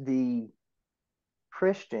because the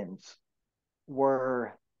Christians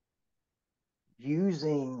were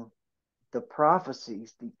using the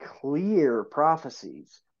prophecies, the clear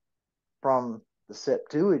prophecies from the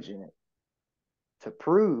Septuagint to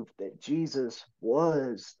prove that Jesus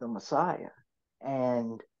was the Messiah.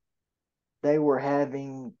 And they were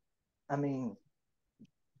having, I mean,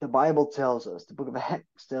 the Bible tells us, the book of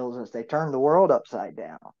Acts tells us, they turned the world upside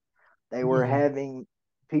down. They were having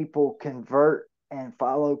people convert and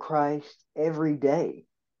follow Christ every day.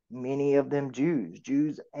 Many of them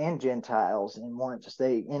Jews and Gentiles. And once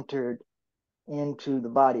they entered into the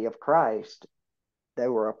body of Christ, they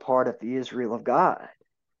were a part of the Israel of God.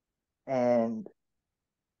 And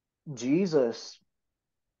Jesus,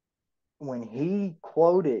 when he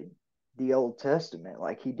quoted the Old Testament,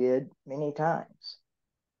 like he did many times,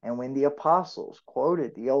 and when the apostles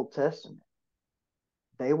quoted the Old Testament,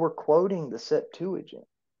 they were quoting the Septuagint.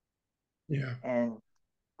 Yeah. And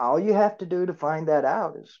all you have to do to find that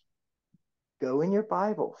out is go in your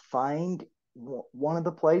Bible, find one of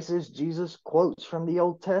the places Jesus quotes from the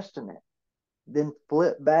Old Testament, then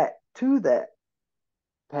flip back to that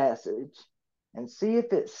passage and see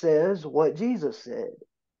if it says what Jesus said.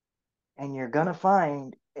 And you're going to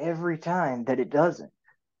find every time that it doesn't.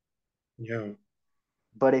 Yeah.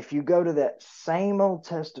 But if you go to that same Old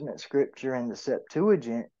Testament scripture in the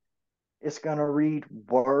Septuagint, it's going to read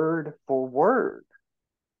word for word.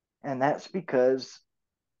 And that's because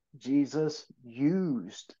Jesus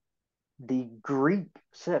used the Greek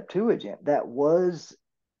Septuagint. That was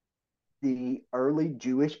the early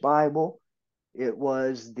Jewish Bible. It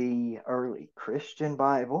was the early Christian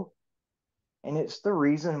Bible. And it's the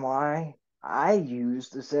reason why I use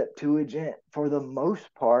the Septuagint for the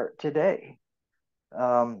most part today.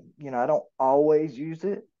 I don't always use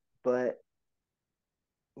it, but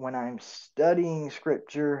when I'm studying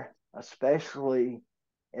scripture, especially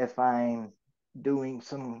if I'm doing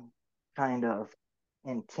some kind of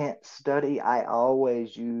intense study, I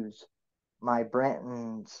always use my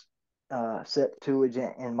Brenton's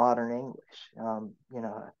Septuagint in modern English.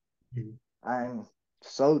 I'm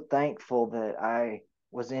so thankful that I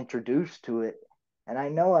was introduced to it. And I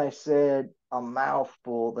know I said a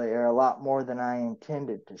mouthful there, a lot more than I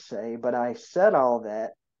intended to say, but I said all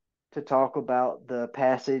that to talk about the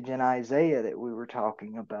passage in Isaiah that we were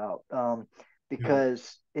talking about,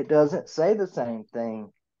 because it doesn't say the same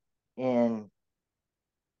thing in,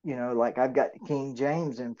 like I've got the King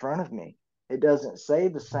James in front of me. It doesn't say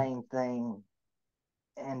the same thing.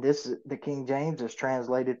 And the King James is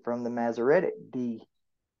translated from the Masoretic, the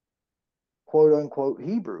quote unquote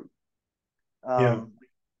Hebrew,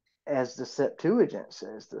 as the Septuagint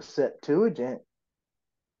says. The Septuagint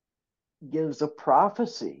gives a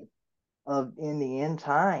prophecy of in the end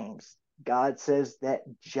times. God says that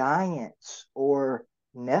giants or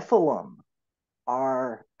Nephilim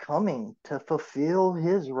are coming to fulfill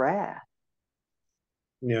his wrath.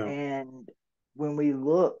 Yeah. And when we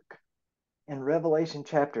look in Revelation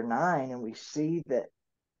chapter 9 and we see that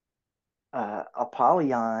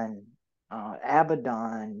Apollyon,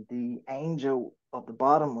 Abaddon, the angel of the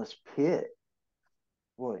bottomless pit,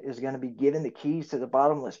 is going to be given the keys to the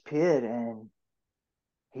bottomless pit, and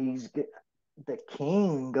he's the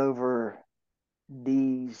king over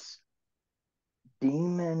these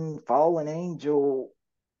demon, fallen angel,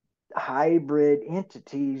 hybrid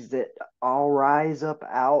entities that all rise up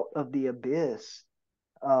out of the abyss.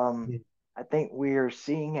 I think we are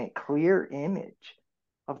seeing a clear image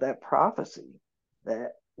of that prophecy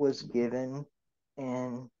that was given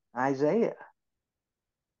in Isaiah.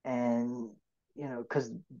 And,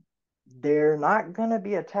 because they're not going to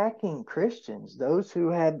be attacking Christians. Those who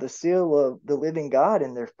have the seal of the living God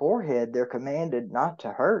in their forehead, they're commanded not to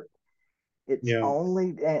hurt. It's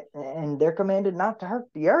only, and they're commanded not to hurt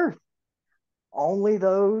the earth. Only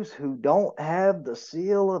those who don't have the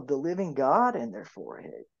seal of the living God in their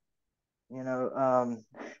forehead.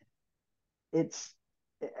 It's,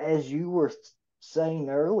 as you were saying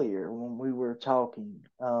earlier when we were talking,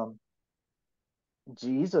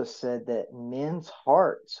 Jesus said that men's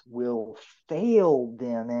hearts will fail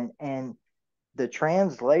them, and the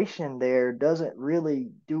translation there doesn't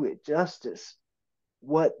really do it justice.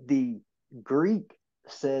 What the Greek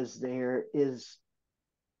says there is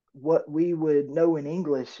what we would know in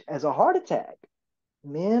English as a heart attack.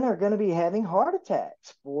 Men are going to be having heart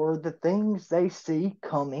attacks for the things they see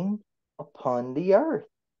coming upon the earth,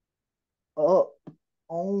 up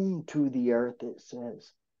onto the earth, it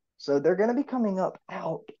says. So they're going to be coming up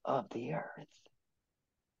out of the earth.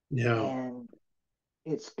 Yeah. And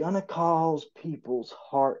it's going to cause people's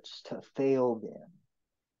hearts to fail them.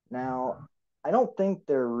 Now, I don't think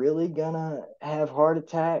they're really going to have heart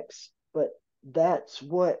attacks, but that's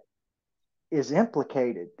what is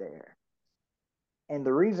implicated there. And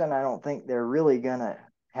the reason I don't think they're really going to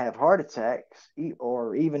have heart attacks,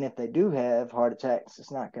 or even if they do have heart attacks,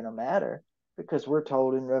 it's not going to matter, because we're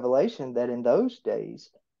told in Revelation that in those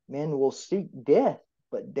days, men will seek death,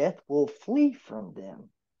 but death will flee from them.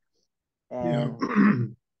 Yeah.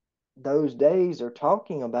 And those days are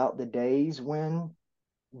talking about the days when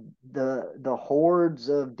the hordes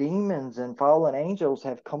of demons and fallen angels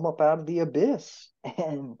have come up out of the abyss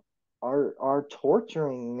and are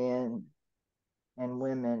torturing men and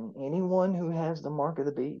women, anyone who has the mark of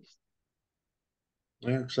the beast.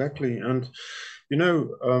 Yeah, exactly. And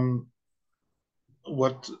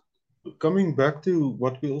what coming back to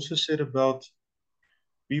what we also said about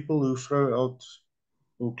people who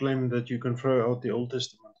claim that you can throw out the Old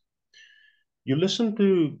Testament. You listen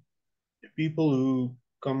to people who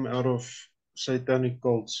come out of satanic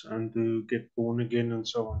cults and who get born again and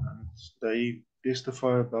so on, and they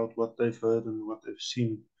testify about what they've heard and what they've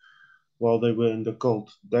seen while they were in the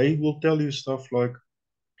cult. They will tell you stuff like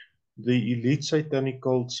the elite satanic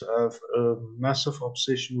cults have a massive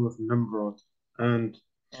obsession with Nimrod, and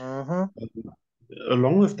Mm-hmm.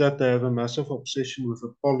 along with that, they have a massive obsession with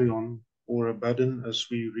Apollyon or Abaddon, as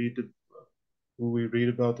who we read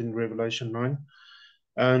about in Revelation 9.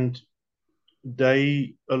 And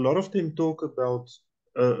a lot of them talk about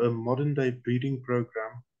a modern day breeding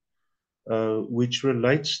program, which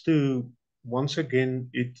relates to, once again,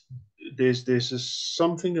 there's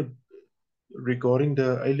something regarding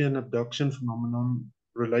the alien abduction phenomenon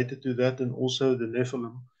related to that, and also the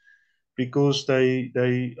Nephilim, because they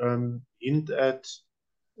hint at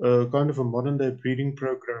kind of a modern day breeding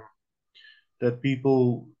program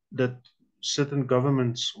that certain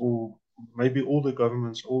governments, or maybe all the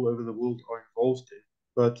governments all over the world, are involved in.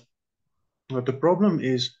 But the problem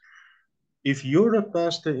is, if you're a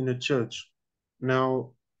pastor in a church,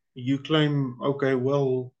 now you claim, okay,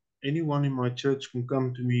 well, anyone in my church can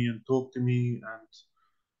come to me and talk to me and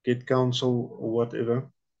get counsel or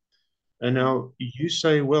whatever. And now you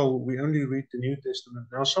say, well, we only read the New Testament.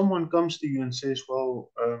 Now someone comes to you and says,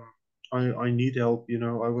 well, I need help.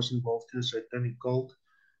 I was involved in a satanic cult,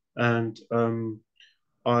 and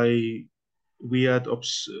I we had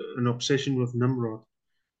an obsession with Nimrod.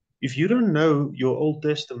 If you don't know your Old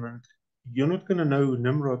Testament, you're not going to know who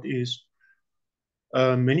Nimrod is.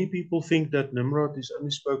 Many people think that Nimrod is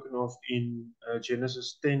only spoken of in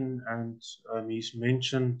Genesis 10, and he's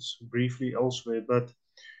mentioned briefly elsewhere. But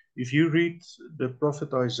if you read the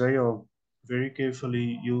prophet Isaiah very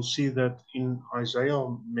carefully, you'll see that in Isaiah,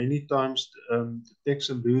 many times the text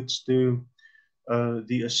alludes to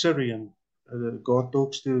the Assyrian. God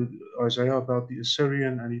talks to Isaiah about the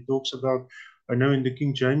Assyrian, and he talks about, I know in the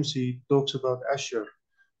King James, he talks about Asher.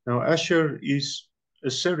 Now, Asher is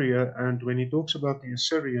Assyria, and when he talks about the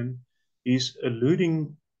Assyrian, he's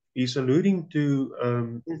alluding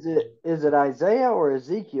to Is it Isaiah or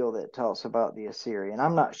Ezekiel that talks about the Assyrian?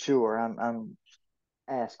 I'm not sure. I'm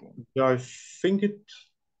asking. yeah,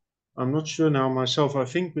 I'm not sure now myself. I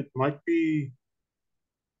think it might be,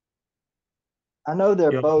 I know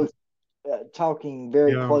they're yeah, both talking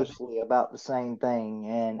very yeah, closely about the same thing,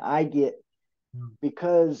 and I get,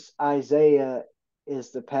 because Isaiah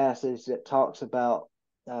is the passage that talks about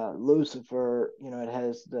Lucifer. It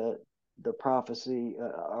has the prophecy,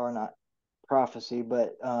 or not prophecy,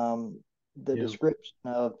 but the yeah, description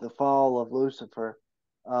of the fall of Lucifer,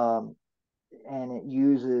 um, and it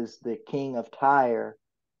uses the king of Tyre.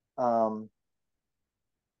 Um,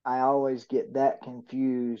 I always get that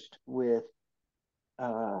confused with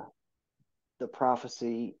uh, the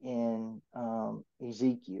prophecy in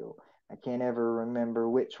Ezekiel. I can't ever remember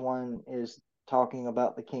which one is talking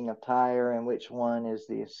about the king of Tyre and which one is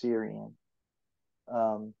the Assyrian.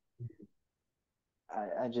 Um,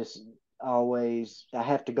 I just always, I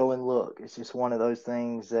have to go and look. It's just one of those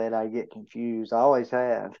things that I get confused. I always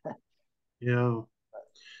have. yeah,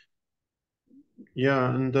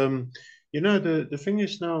 yeah. And the thing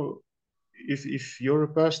is now, if you're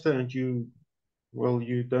a pastor and you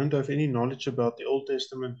don't have any knowledge about the Old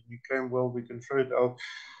Testament, and you claim, well, we can throw it out,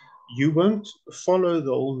 you won't follow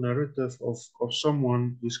the whole narrative of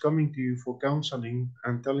someone who's coming to you for counseling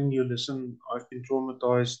and telling you, listen, I've been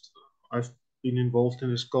traumatized, I've been involved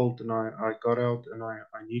in this cult, and I got out, and I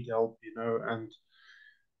need help, and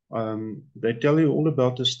they tell you all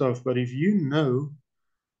about this stuff. But if you know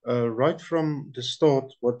right from the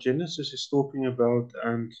start, what Genesis is talking about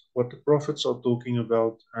and what the prophets are talking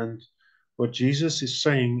about and what Jesus is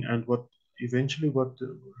saying and what eventually what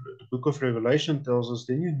the book of Revelation tells us,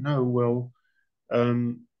 then you know, well,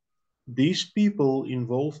 these people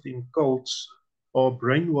involved in cults are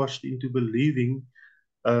brainwashed into believing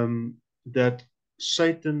that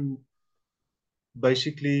Satan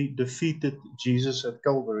basically defeated Jesus at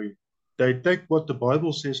Calvary. They take what the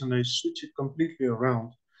Bible says and they switch it completely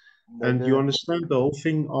around. They And you do. understand the whole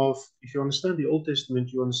thing of, if you understand the Old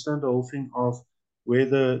Testament, you understand the whole thing of where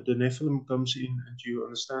the Nephilim comes in, and you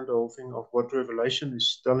understand the whole thing of what Revelation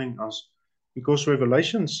is telling us. Because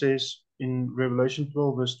Revelation says in Revelation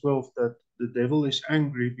 12, verse 12, that the devil is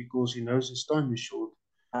angry because he knows his time is short.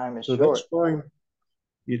 Time is So short.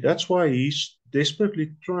 that's why he's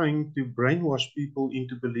desperately trying to brainwash people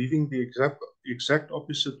into believing the exact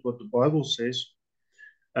opposite what the Bible says,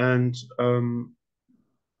 and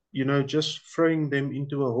just throwing them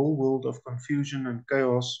into a whole world of confusion and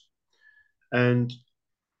chaos, and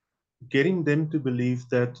getting them to believe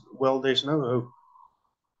that, well, there's no hope.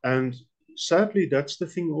 And sadly, that's the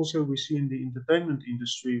thing also we see in the entertainment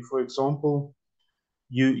industry. For example,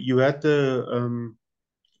 you had that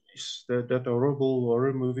horrible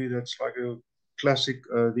horror movie that's like a classic,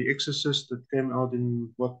 The Exorcist, that came out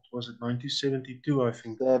in, what was it, 1972, I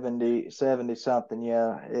think. 70 something.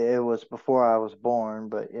 Yeah. It was before I was born,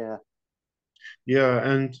 but yeah. Yeah,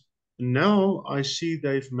 and now I see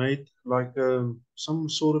they've made like some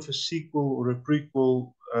sort of a sequel or a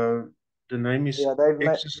prequel. The name is Yeah, they've made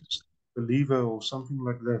Exorcist Believer or something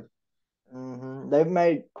like that. they've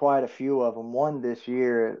made quite a few of them. One this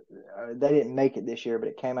year, they didn't make it this year, but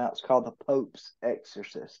it came out. It's called The Pope's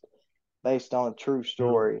Exorcist, based on a true Yeah,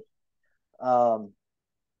 story. Um,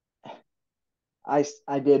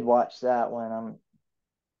 I did watch that one.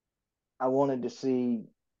 I wanted to see,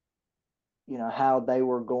 how they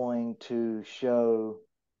were going to show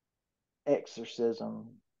exorcism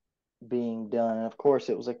being done. And of course,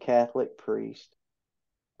 it was a Catholic priest.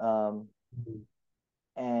 Um, mhm,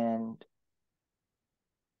 and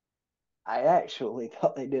I actually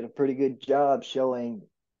thought they did a pretty good job showing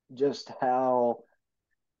just how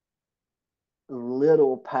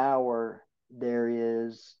little power there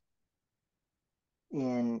is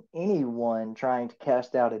in anyone trying to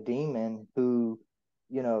cast out a demon who,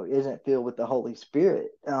 isn't filled with the Holy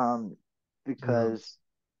Spirit. yeah, Because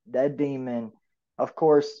that demon, of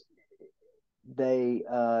course, they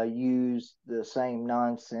use the same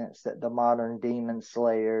nonsense that the modern demon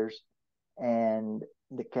slayers and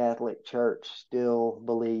the Catholic Church still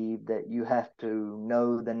believe, that you have to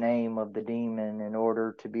know the name of the demon in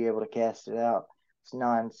order to be able to cast it out. It's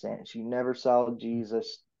nonsense. You never saw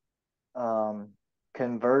Jesus um,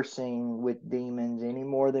 conversing with demons any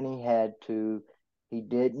more than he had to. He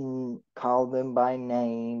didn't call them by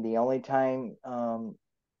name. The only time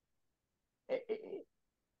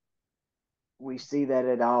we see that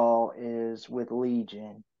at all is with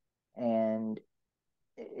Legion, and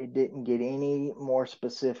it didn't get any more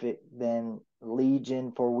specific than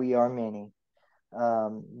Legion, for we are many.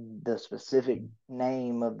 The specific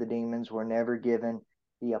name of the demons were never given.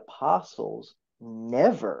 The apostles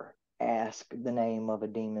never asked the name of a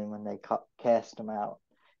demon when they cast them out,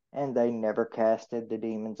 and they never casted the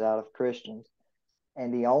demons out of Christians.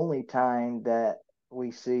 And the only time that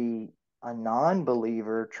we see a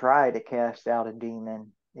non-believer try to cast out a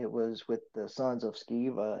demon, it was with the sons of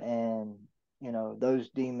Sceva, and those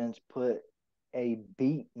demons put a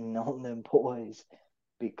beating on them boys,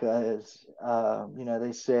 because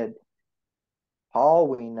they said, Paul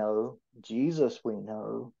we know, Jesus we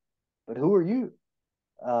know, but who are you?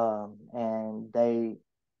 And they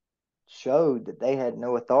showed that they had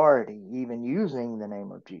no authority even using the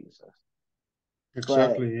name of Jesus. But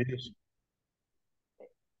exactly. Yes,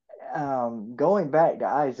 going back to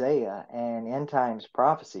Isaiah and end times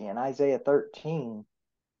prophecy, in Isaiah 13,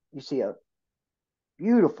 you see a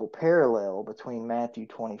beautiful parallel between Matthew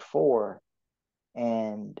 24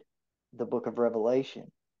 and the book of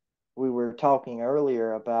Revelation. We were talking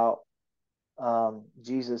earlier about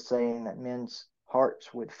Jesus saying that men's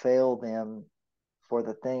hearts would fail them for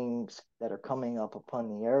the things that are coming up upon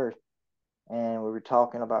the earth. And we were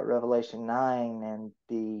talking about Revelation 9 and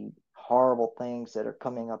the horrible things that are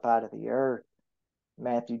coming up out of the earth.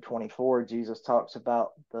 Matthew 24, Jesus talks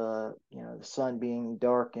about the sun being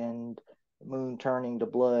darkened, the moon turning to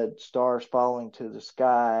blood, stars falling to the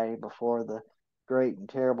sky before the great and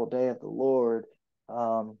terrible day of the Lord.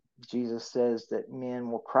 Jesus says that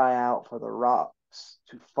men will cry out for the rocks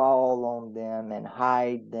to fall on them and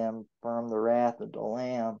hide them from the wrath of the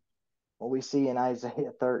Lamb. What we see in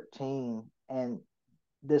Isaiah 13, and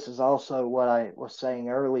this is also what I was saying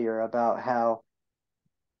earlier about how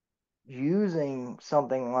using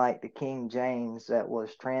something like the King James that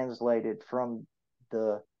was translated from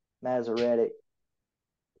the Masoretic,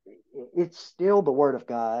 it's still the word of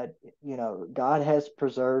God. You know, God has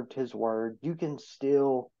preserved his word. You can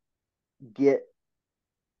still get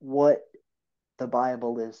what the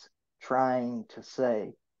Bible is trying to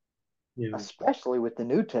say, Yeah. especially with the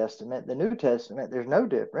New Testament. The New Testament, there's no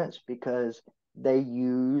difference because they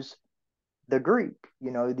use the Greek,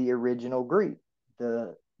 you know, the original Greek,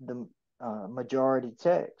 the majority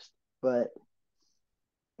text. But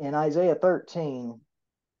in Isaiah 13,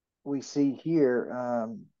 we see here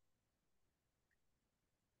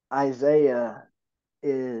Isaiah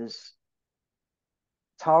is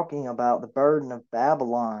talking about the burden of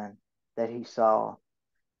Babylon that he saw.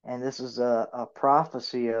 And this is a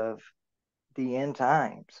prophecy of the end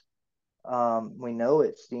times. We know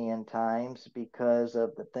it's the end times because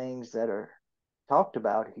of the things that are talked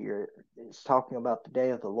about here. It's talking about the day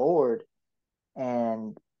of the Lord,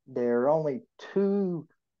 and there are only two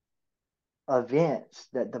events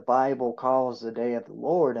that the Bible calls the day of the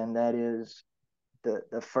Lord, and that is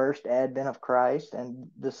the first advent of Christ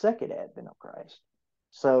and the second advent of Christ.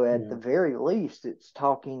 So at the very least, it's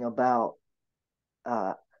talking about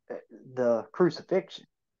uh, the crucifixion,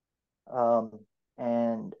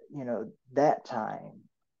 and you know that time,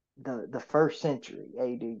 the first century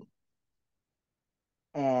AD,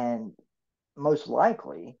 and most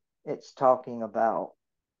likely it's talking about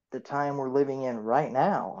the time we're living in right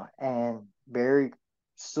now and very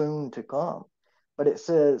soon to come. But it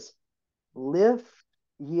says, "Lift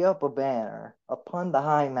ye up a banner upon the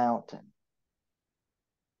high mountain,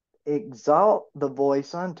 exalt the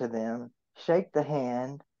voice unto them, shake the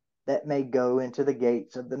hand that may go into the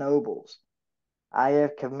gates of the nobles. I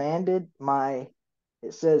have commanded my,"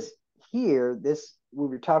 it says here, this we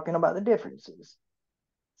were talking about the differences.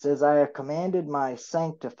 It says, "I have commanded my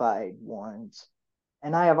sanctified ones,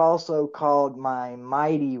 and I have also called my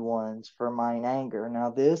mighty ones for mine anger."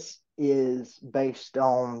 Now, this is based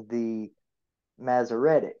on the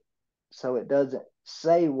Masoretic, so it doesn't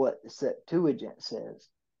say what the Septuagint says.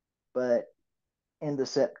 But in the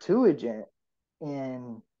Septuagint,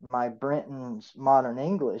 in my Brenton's Modern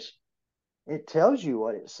English, it tells you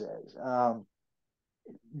what it says.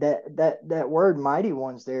 That word "mighty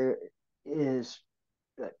ones" there is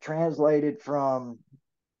translated from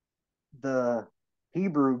the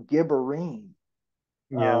Hebrew gibberim,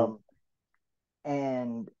 Yeah.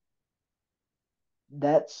 and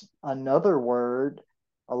that's another word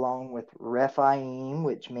along with Rephaim,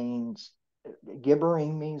 which means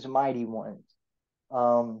gibberim means mighty ones.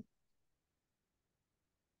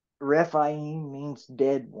 Rephaim means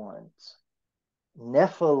dead ones.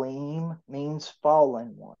 Nephilim means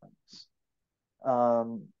fallen ones.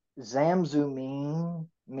 Zamzummim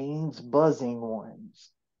means buzzing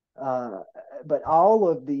ones. Uh, but all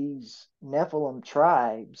of these Nephilim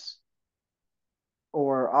tribes,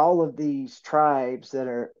 or all of these tribes that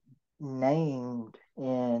are named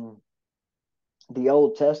in the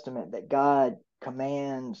Old Testament that God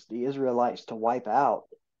commands the Israelites to wipe out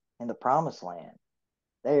in the Promised Land,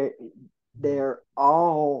 they're they're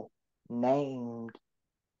all named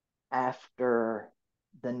after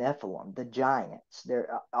the Nephilim, the giants.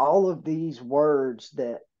 They're all of these words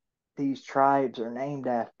that these tribes are named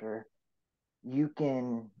after. You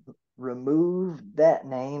can remove that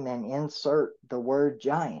name and insert the word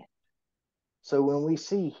giant. So when we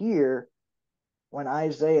see here, when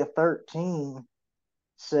Isaiah 13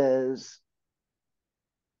 says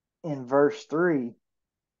in verse 3,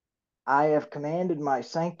 "I have commanded my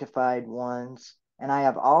sanctified ones, and I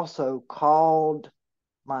have also called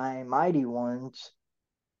my mighty ones,"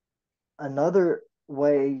 another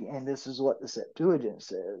way, and this is what the Septuagint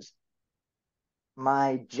says,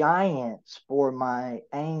 "my giants for my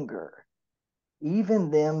anger,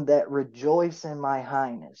 even them that rejoice in my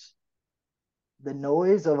highness, the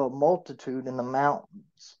noise of a multitude in the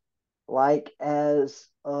mountains, like as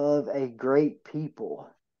of a great people.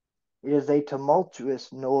 It is a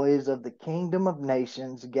tumultuous noise of the kingdom of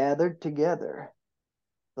nations gathered together.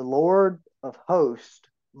 The Lord of hosts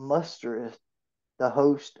mustereth the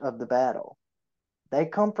host of the battle. They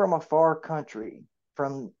come from a far country,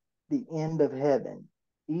 from the end of heaven,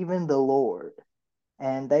 even the Lord,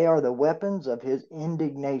 and they are the weapons of his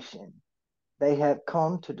indignation. They have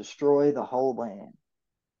come to destroy the whole land.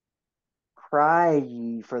 Cry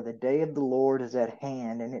ye, for the day of the Lord is at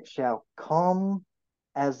hand, and it shall come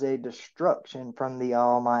as a destruction from the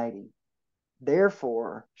Almighty.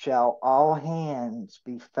 Therefore shall all hands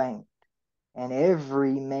be faint, and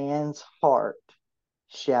every man's heart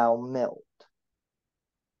shall melt."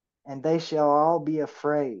 and they shall all be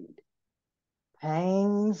afraid.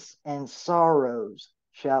 Pangs and sorrows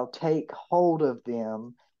shall take hold of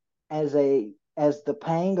them, as the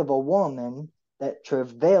pang of a woman that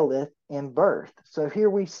travaileth in birth. So here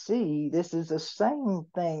we see this is the same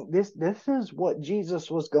thing. This is what Jesus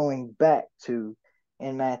was going back to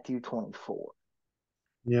in Matthew 24.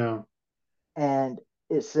 Yeah. And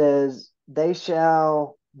it says, they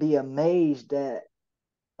shall be amazed at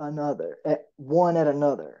one at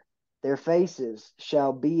another. Their faces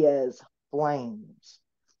shall be as flames.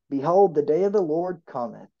 Behold, the day of the Lord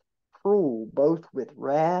cometh, cruel both with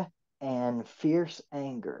wrath and fierce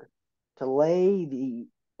anger, to lay the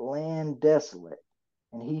land desolate,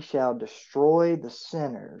 and he shall destroy the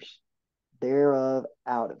sinners thereof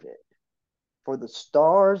out of it. For the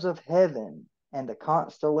stars of heaven and the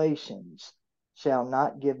constellations shall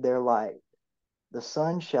not give their light. The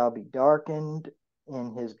sun shall be darkened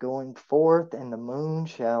in his going forth, and the moon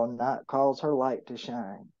shall not cause her light to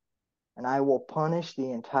shine. And I will punish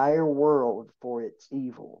the entire world for its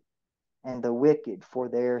evil, and the wicked for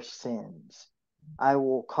their sins. I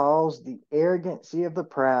will cause the arrogancy of the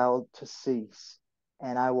proud to cease,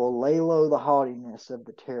 and I will lay low the haughtiness of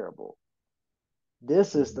the terrible.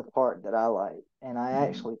 This is the part that I like, and I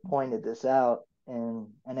actually pointed this out in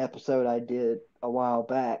an episode I did a while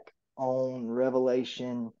back on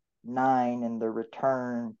Revelation 9 and the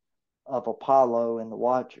return of Apollo and the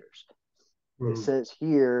Watchers. It says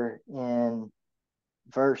here in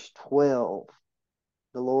verse 12,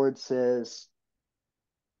 the Lord says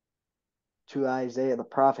to Isaiah the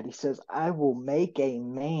prophet, he says, I will make a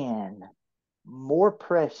man more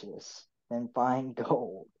precious than fine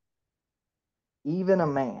gold, even a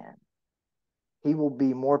man. He will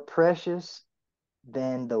be more precious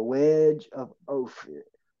than the wedge of Ophir.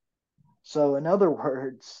 So in other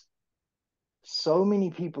words, so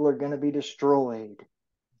many people are going to be destroyed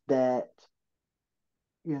that,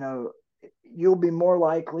 you'll be more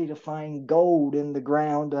likely to find gold in the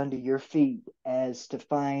ground under your feet as to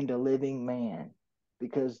find a living man,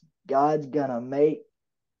 because God's going to make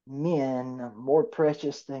men more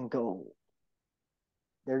precious than gold.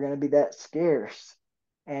 They're going to be that scarce.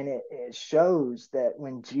 And it shows that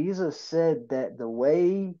when Jesus said that the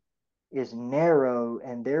way is narrow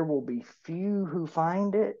and there will be few who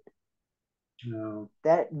find it,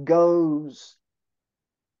 that goes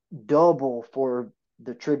double for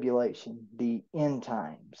the tribulation, the end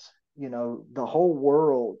times. The whole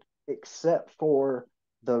world, except for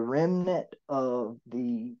the remnant of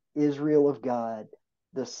the Israel of God,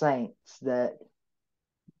 the saints that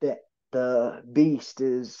the beast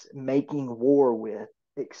is making war with,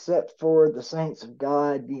 except for the saints of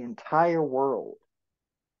God, the entire world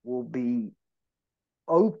will be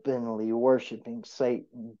openly worshiping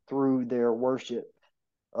Satan through their worship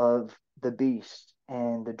of the beast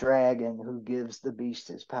and the dragon who gives the beast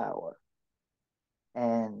his power.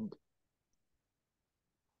 And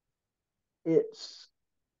it's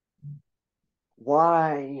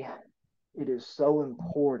why it is so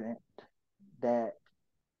important that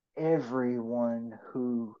everyone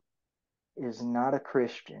who is not a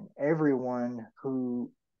Christian, everyone who,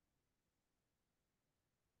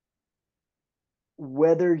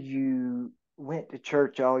 whether you went to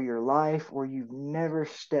church all your life or you've never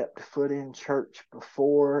stepped foot in church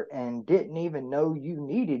before and didn't even know you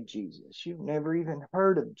needed Jesus, you've never even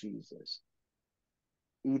heard of Jesus,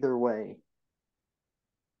 either way,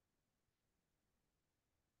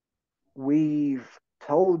 we've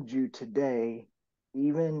told you today,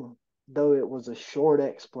 even though it was a short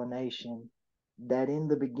explanation, that in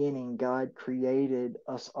the beginning God created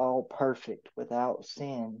us all perfect without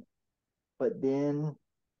sin, but then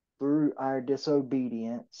through our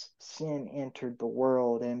disobedience, sin entered the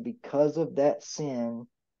world, and because of that sin,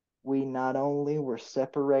 we not only were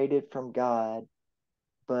separated from God,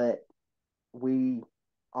 but we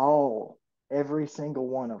all, every single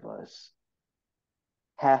one of us,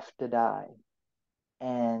 have to die.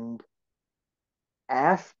 And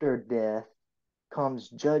after death comes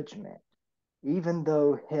judgment. Even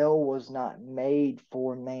though hell was not made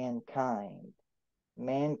for mankind,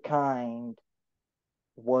 mankind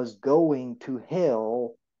was going to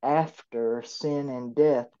hell after sin and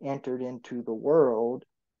death entered into the world.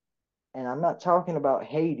 And I'm not talking about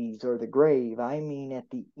Hades or the grave. I mean at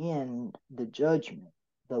the end, the judgment,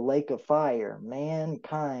 the lake of fire.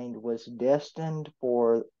 Mankind was destined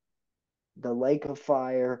for the lake of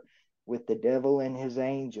fire with the devil and his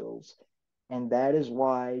angels. And that is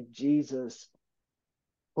why Jesus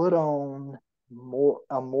put on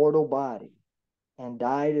a mortal body and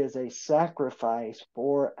died as a sacrifice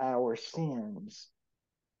for our sins,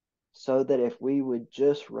 so that if we would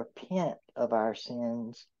just repent of our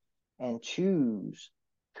sins, and choose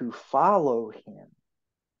to follow him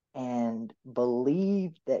and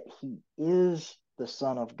believe that he is the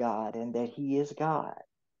Son of God and that he is God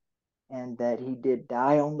and that he did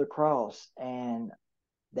die on the cross and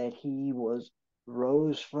that he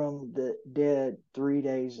rose from the dead 3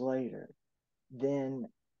 days later, then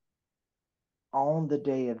on the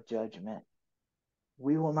day of judgment,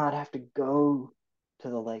 we will not have to go to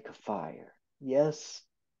the lake of fire. Yes,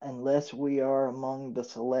 unless we are among the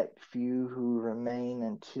select few who remain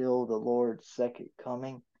until the Lord's second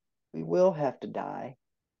coming, we will have to die.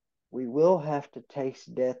 We will have to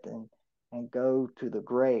taste death and go to the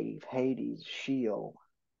grave, Hades, Sheol.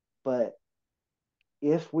 But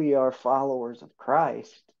if we are followers of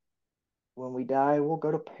Christ, when we die, we'll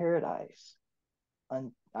go to paradise.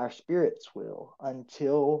 Our spirits will,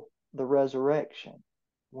 until the resurrection,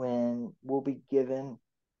 when we'll be given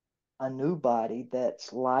a new body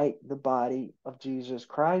that's like the body of Jesus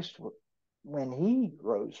Christ when he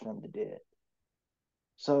rose from the dead.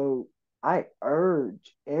 So I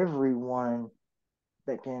urge everyone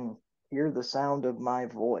that can hear the sound of my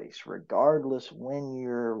voice, regardless when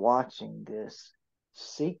you're watching this,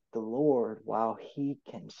 seek the Lord while he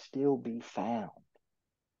can still be found,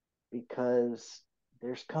 because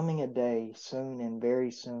there's coming a day soon and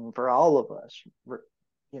very soon for all of us,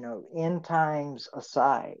 end times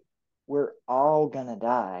aside, we're all gonna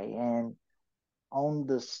die. And on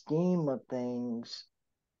the scheme of things,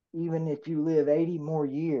 even if you live 80 more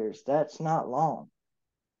years, that's not long.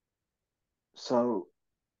 So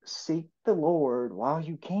seek the Lord while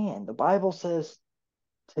you can. The Bible says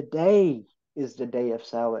today is the day of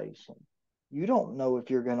salvation. You don't know if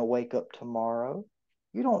you're going to wake up tomorrow.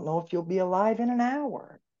 You don't know if you'll be alive in an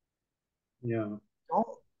hour. Yeah.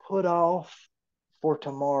 Don't put off for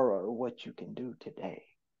tomorrow what you can do today.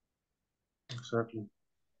 Exactly.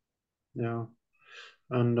 Yeah.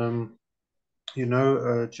 And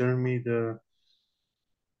Jeremy, the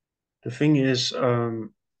thing is,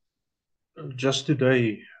 just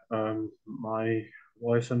today, my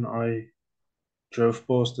wife and I drove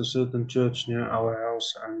past a certain church near our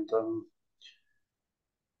house, and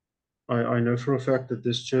I know for a fact that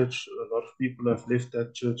this church, a lot of people have left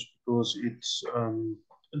that church because it's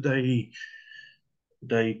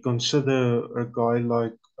they consider a guy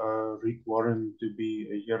like Rick Warren to be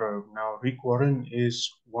a hero. Now, Rick Warren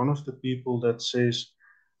is one of the people that says,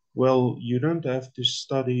 well, you don't have to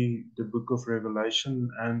study the book of Revelation,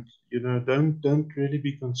 and don't really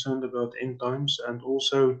be concerned about end times. And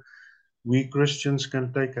also, we Christians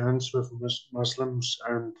can take hands with Muslims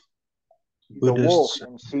and The wolf Buddhists.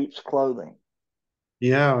 in sheep's clothing.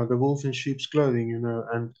 Yeah, the wolf in sheep's clothing,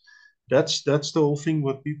 and that's the whole thing.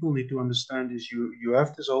 What people need to understand is you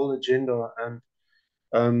have this whole agenda.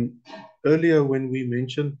 And earlier when we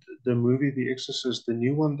mentioned the movie The Exorcist, the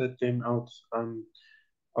new one that came out,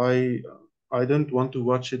 I I don't want to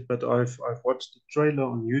watch it, but I've watched the trailer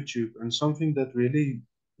on YouTube, and something that really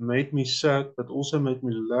made me sad, but also made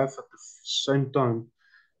me laugh at the same time,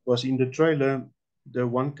 was in the trailer. The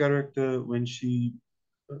one character, when she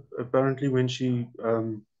apparently when she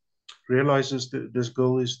realizes that this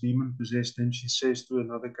girl is demon possessed, then she says to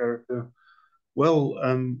another character, well,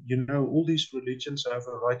 all these religions have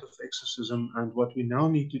a rite of exorcism, and what we now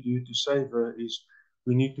need to do to save her is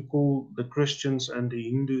we need to call the Christians and the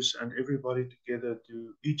Hindus and everybody together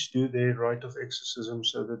to each do their rite of exorcism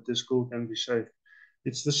so that this girl can be saved.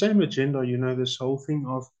 It's the same agenda, this whole thing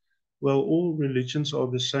of, well, all religions are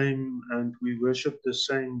the same and we worship the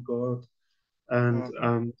same God.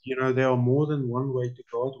 And, there are more than one way to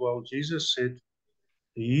God. Well, Jesus said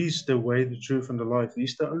he's the way, the truth, and the life.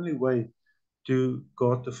 He's the only way to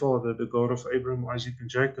God the Father, the God of Abraham, Isaac, and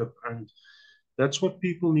Jacob. And that's what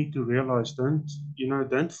people need to realize.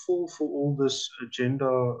 Don't fall for all this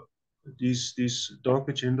agenda, these dark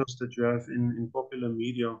agendas that you have in popular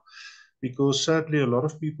media. Because sadly, a lot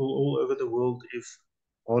of people all over the world, if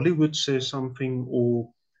Hollywood says something or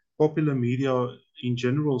popular media in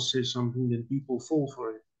general says something, then people fall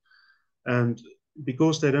for it. And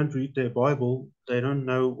because they don't read their Bible, they don't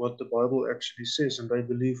know what the Bible actually says, and they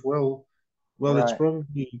believe, well, it's Right.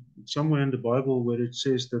 probably somewhere in the Bible where it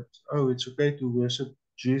says that, oh, it's okay to worship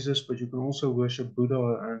Jesus, but you can also worship Buddha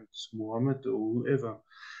and Muhammad or whoever.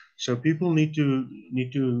 So people need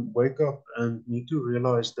to wake up and need to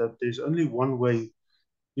realize that there's only one way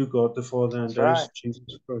to God the Father, and That's that right. is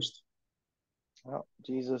Jesus Christ. Well,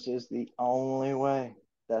 Jesus is the only way.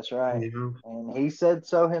 That's right. Yeah, And he said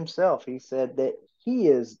so himself. He said that he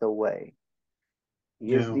is the way.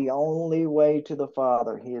 He is yeah, the only way to the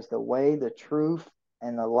Father. He is the way, the truth,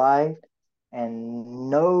 and the life. And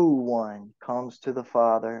no one comes to the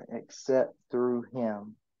Father except through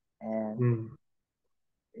him. And, Mm.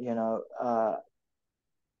 you know,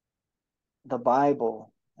 the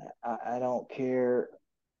Bible, I don't care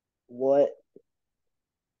what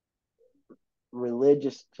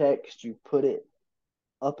religious text you put it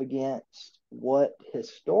up against, what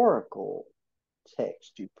historical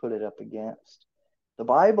text you put it up against. The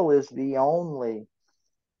Bible is the only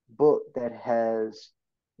book that has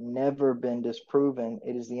never been disproven.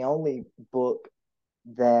 It is the only book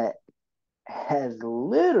that has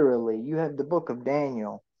literally, you have the book of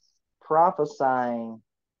Daniel prophesying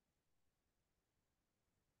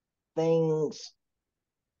things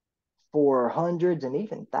for hundreds and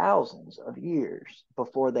even thousands of years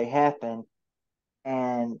before they happen,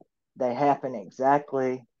 and they happen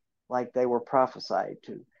exactly like they were prophesied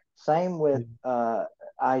to. Same with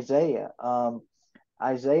Isaiah.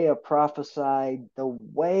 Isaiah prophesied the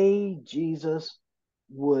way Jesus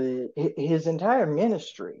would, his entire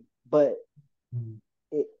ministry, but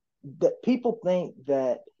it, that people think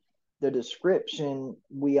that the description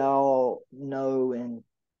we all know and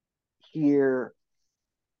hear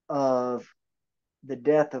of the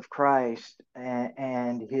death of Christ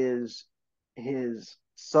and his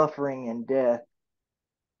suffering and death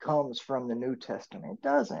comes from the New Testament. It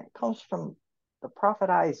doesn't. It comes from the prophet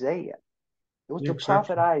Isaiah. It was the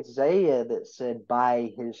prophet Exactly. Isaiah that said,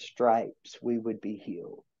 by his stripes we would be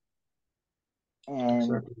healed. And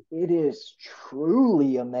Exactly. it is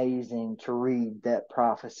truly amazing to read that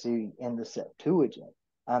prophecy in the Septuagint.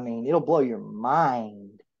 I mean, it'll blow your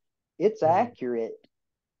mind. It's accurate,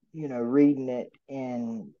 you know, reading it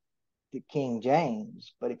in the King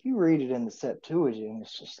James, but if you read it in the Septuagint,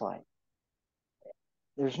 it's just like,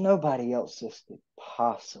 there's nobody else this could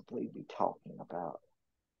possibly be talking about.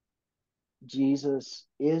 Jesus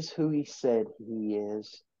is who he said he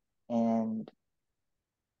is, and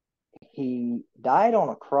he died on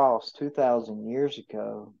a cross 2,000 years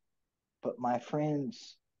ago. But my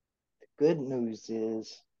friends, the good news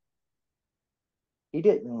is he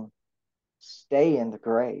didn't stay in the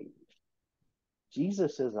grave.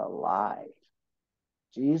 Jesus is alive.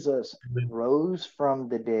 Jesus rose from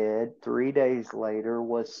the dead 3 days later,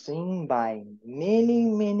 was seen by many,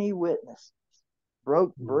 many witnesses,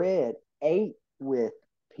 broke bread, ate with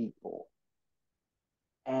people,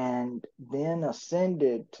 and then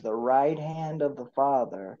ascended to the right hand of the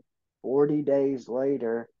Father 40 days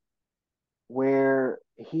later, where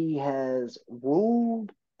he has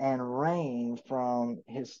ruled and reigned from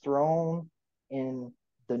his throne in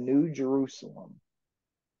the New Jerusalem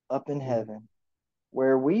up in heaven,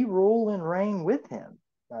 where we rule and reign with him.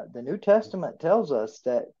 The New Testament tells us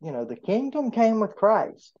that, you know, the kingdom came with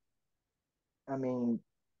Christ. I mean,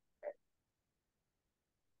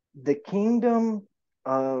 the kingdom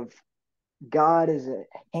of God is at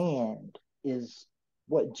hand is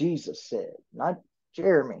what Jesus said, not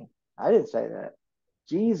Jeremy. I didn't say that.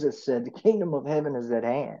 Jesus said the kingdom of heaven is at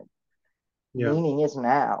hand, meaning it's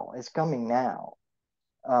now, it's coming now.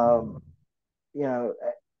 You know,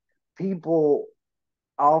 people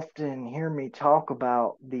often hear me talk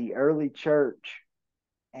about the early church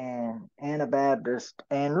and Anabaptist,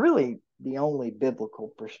 and really the only biblical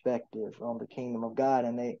perspective on the kingdom of God,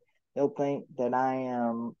 and they'll think that I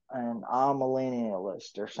am an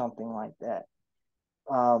amillennialist or something like that.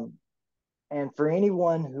 And for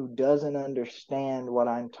anyone who doesn't understand what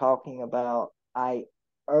I'm talking about,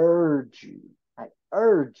 urge you, I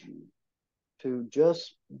urge you to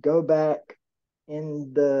just go back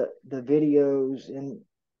in the videos in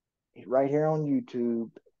right here on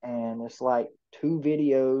YouTube, and it's like 2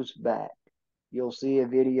 videos back. You'll see a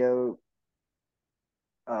video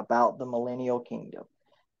about the millennial kingdom.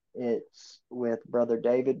 It's with Brother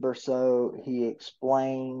David Berceau. He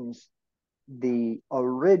explains the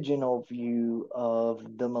original view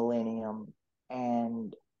of the millennium,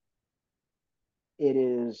 and it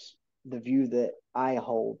is the view that I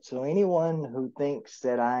hold. So anyone who thinks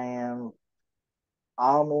that I am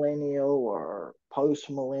amillennial or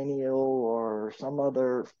post-millennial or some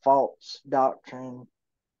other false doctrine,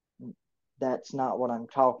 that's not what I'm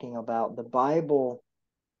talking about. The Bible,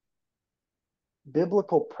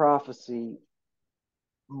 biblical prophecy,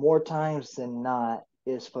 more times than not,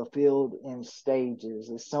 is fulfilled in stages.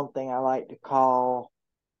 It's something I like to call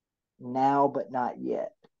now but not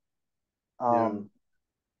yet.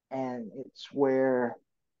 And it's where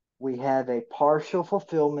we have a partial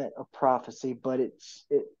fulfillment of prophecy, but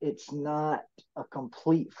it's not a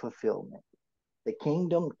complete fulfillment. The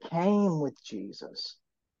kingdom came with Jesus,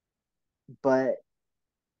 but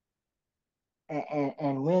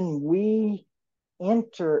and when we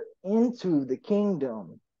enter into the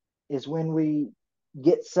kingdom is when we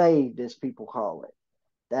get saved, as people call it.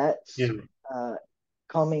 That's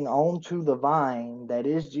coming onto the vine that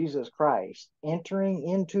is Jesus Christ, entering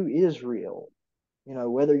into Israel,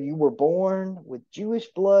 whether you were born with Jewish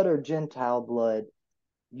blood or Gentile blood,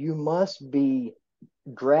 you must be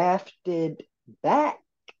grafted back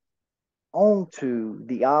onto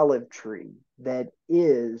the olive tree that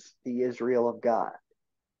is the Israel of God.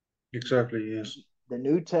 Exactly, yes. The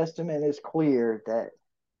New Testament is clear that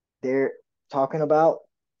they're talking about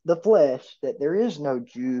the flesh, that there is no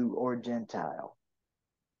Jew or Gentile.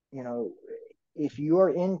 If you are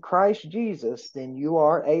in Christ Jesus, then you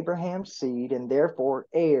are Abraham's seed and therefore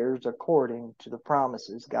heirs according to the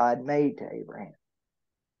promises God made to Abraham.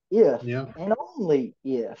 If and only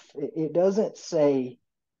if, it doesn't say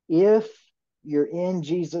if you're in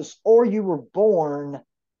Jesus or you were born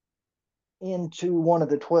into one of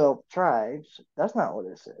the 12 tribes. That's not what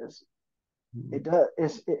it says. It does.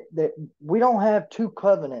 That we don't have two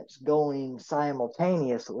covenants going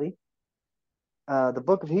simultaneously. The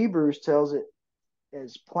book of Hebrews tells it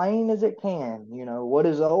as plain as it can. What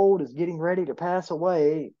is old is getting ready to pass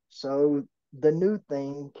away, so the new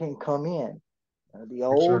thing can come in. The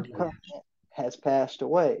old covenant has passed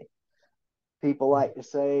away. People like to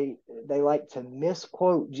say, they like to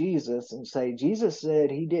misquote Jesus and say, Jesus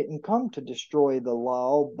said he didn't come to destroy the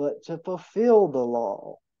law, but to fulfill the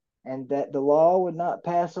law, and that the law would not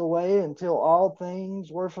pass away until all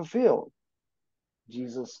things were fulfilled.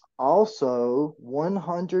 Jesus also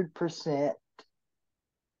 100%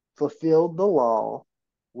 fulfilled the law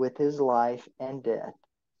with his life and death.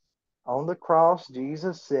 On the cross,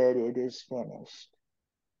 Jesus said, "It is finished."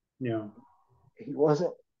 Yeah. He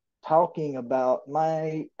wasn't talking about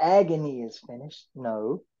my agony is finished.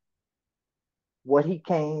 No. What he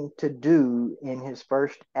came to do in his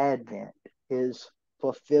first advent, his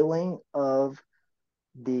fulfilling of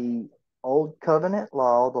the old covenant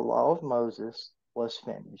law, the law of Moses, was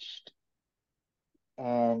finished.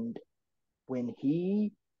 And when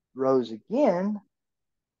he rose again,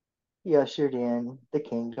 he ushered in the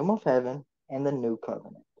kingdom of heaven and the new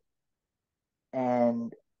covenant.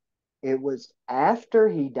 And it was after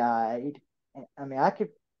he died. I mean, I could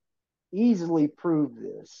easily prove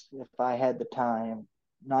this if I had the time.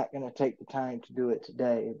 Not going to take the time to do it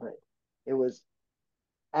today, but it was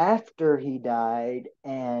after he died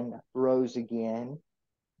and rose again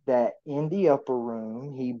that in the upper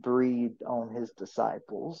room he breathed on his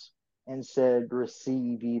disciples and said,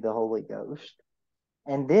 "Receive ye the Holy Ghost."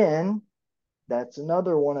 And then that's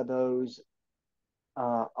another one of those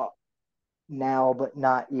now but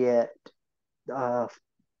not yet uh,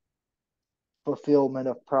 fulfillment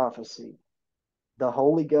of prophecy. The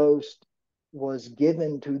Holy Ghost was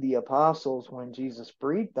given to the apostles when Jesus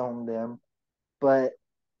breathed on them, but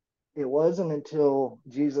it wasn't until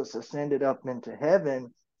Jesus ascended up into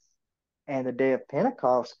heaven and the day of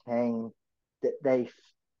Pentecost came that they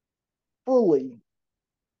fully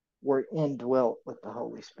were indwelt with the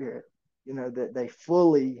Holy Spirit. That they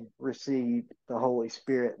fully received the Holy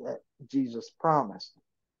Spirit that Jesus promised.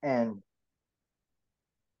 And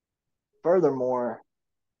furthermore,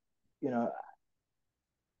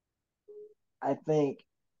 I think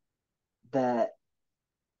that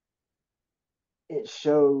it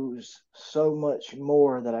shows so much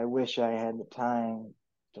more that I wish I had the time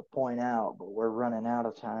to point out, but we're running out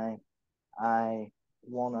of time. I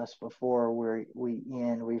want us, before we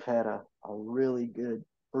end, we've had a really good,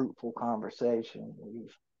 fruitful conversation.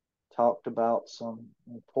 We've talked about some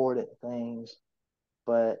important things,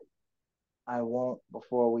 but I want,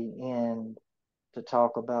 before we end, to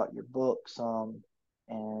talk about your book some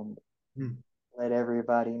and let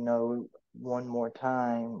everybody know one more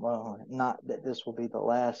time. Well, not that this will be the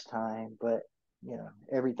last time, but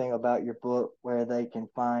everything about your book, where they can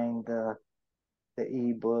find the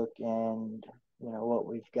ebook and what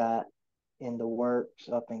we've got in the works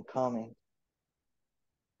up and coming.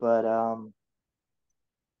 But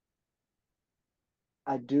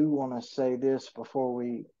I do want to say this before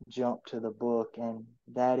we jump to the book, and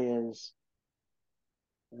that is,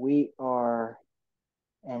 we are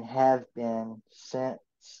and have been since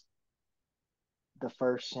the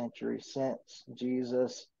first century, since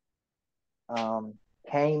Jesus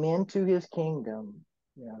came into his kingdom.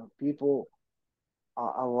 People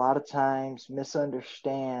a lot of times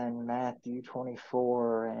misunderstand Matthew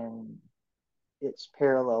 24 and its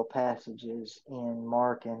parallel passages in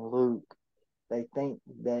Mark and Luke. They think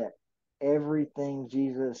that everything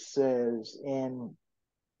Jesus says in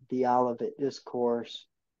the Olivet Discourse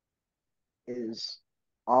is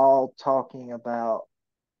all talking about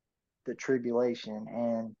the tribulation,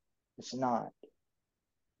 and it's not.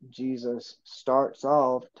 Jesus starts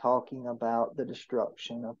off talking about the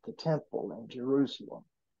destruction of the temple in Jerusalem.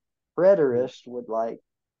 preterist would like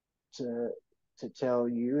to tell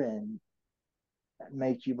you and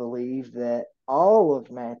make you believe that all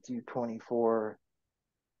of Matthew 24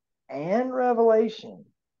 and Revelation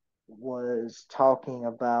was talking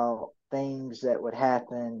about things that would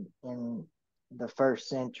happen in the first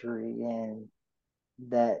century, and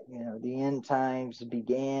that, the end times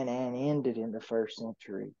began and ended in the first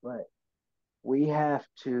century. But we have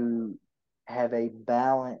to have a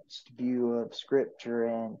balanced view of Scripture,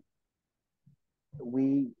 and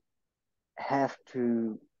we have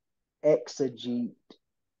to exegete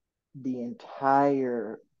the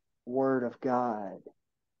entire Word of God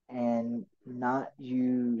and not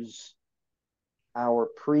use our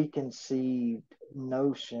preconceived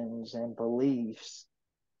notions and beliefs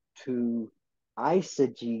to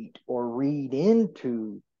eisegete or read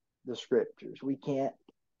into the Scriptures. We can't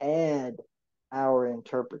add our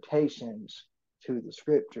interpretations to the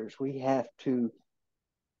Scriptures. We have to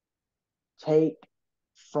take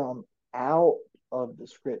from out of the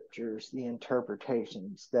Scriptures the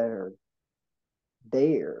interpretations that are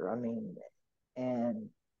there. I mean, and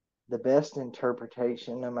the best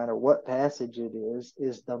interpretation, no matter what passage it is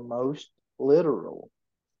the most literal.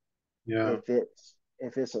 Yeah.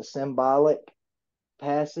 If it's a symbolic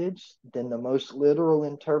passage, then the most literal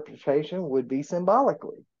interpretation would be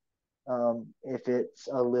symbolically. If it's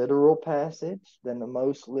a literal passage, then the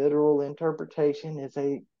most literal interpretation is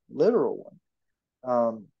a literal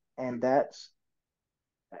one. And that's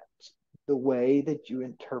the way that you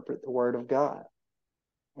interpret the Word of God.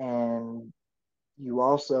 And you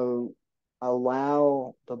also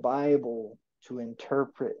allow the Bible to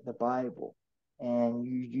interpret the Bible. And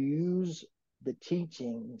you use the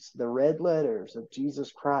teachings, the red letters of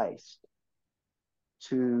Jesus Christ,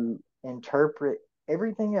 to interpret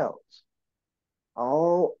everything else.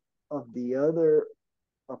 All of the other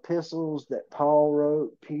epistles that Paul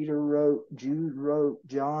wrote, Peter wrote, Jude wrote,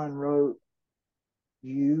 John wrote,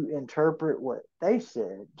 you interpret what they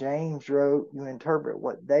said. James wrote, you interpret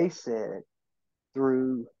what they said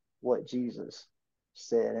through what Jesus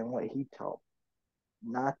said and what he taught,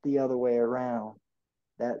 not the other way around.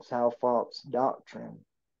 That's how false doctrine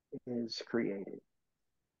is created,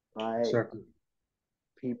 by Exactly.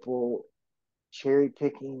 people cherry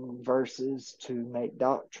picking verses to make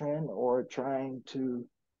doctrine, or trying to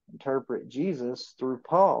interpret Jesus through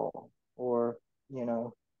Paul or,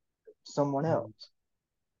 someone else,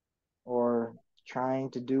 or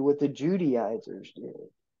trying to do what the Judaizers did.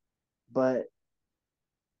 But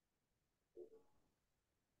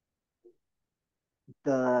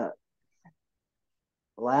the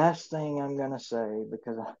last thing I'm going to say,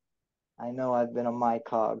 because I know I've been a mic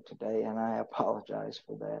hog today, and I apologize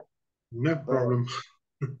for that. No problem.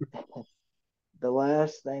 The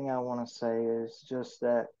last thing I want to say is just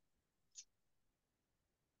that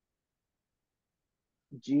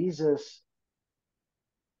Jesus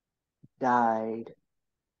died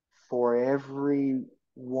for every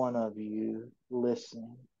one of you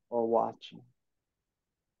listening or watching.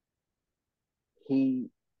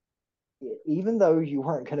 Even though you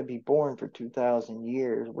weren't going to be born for 2,000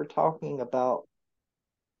 years, we're talking about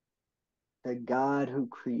the God who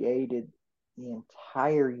created the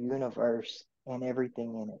entire universe and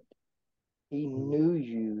everything in it. He knew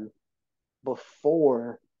you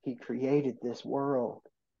before he created this world.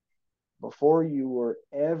 Before you were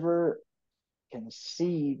ever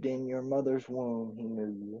conceived in your mother's womb, he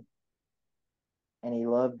knew you. And he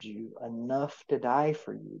loved you enough to die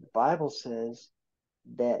for you. The Bible says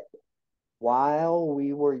that while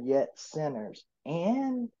we were yet sinners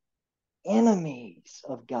and enemies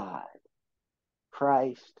of God,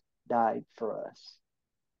 Christ died for us.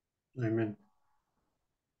 Amen.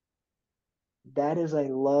 That is a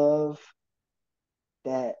love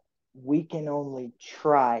that we can only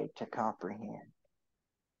try to comprehend.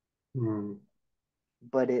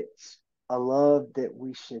 But it's a love that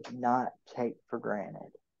we should not take for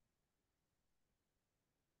granted.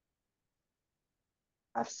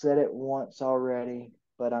 I've said it once already,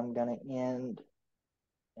 but I'm going to end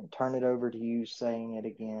and turn it over to you saying it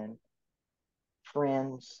again.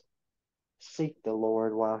 Friends, seek the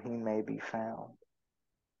Lord while he may be found.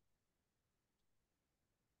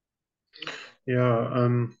 Yeah,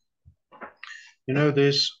 I'm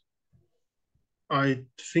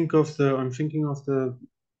thinking of the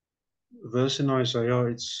verse in Isaiah.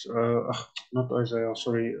 It's not Isaiah,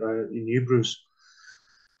 sorry, in Hebrews.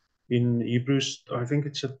 In Hebrews, I think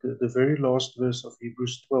it's at the very last verse of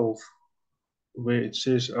Hebrews 12, where it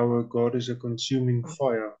says, "Our God is a consuming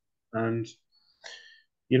fire." And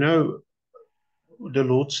the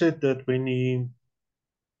Lord said that when He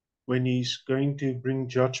when he's going to bring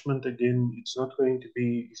judgment again, he's not going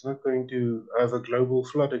to have a global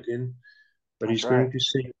flood again, but That's right.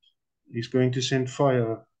 he's going to send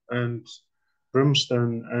fire and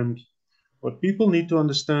brimstone. And what people need to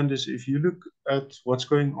understand is, if you look at what's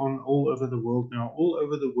going on all over the world now, all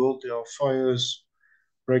over the world there are fires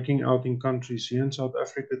breaking out in countries, here in South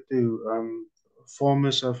Africa too.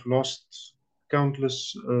 Farmers have lost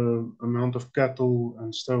countless amount of cattle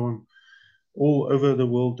and so on. All over the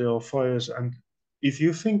world there are fires, and if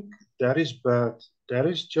you think that is bad, that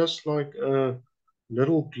is just like a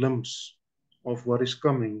little glimpse of what is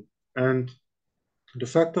coming. And the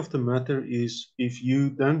fact of the matter is, if you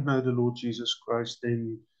don't know the Lord Jesus Christ,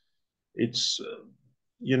 then it's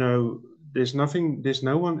there's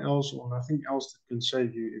no one else or nothing else that can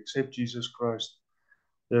save you except Jesus Christ.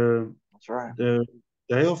 the That's right. the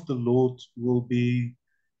day of the Lord will be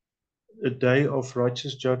a day of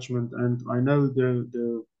righteous judgment. And I know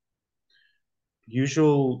the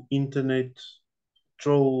usual internet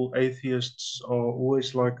troll atheists are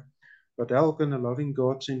always like, but how can a loving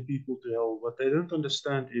God send people to hell? What they don't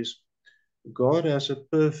understand is, God has a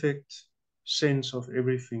perfect sense of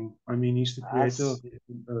everything. I mean, He's the I, creator of heaven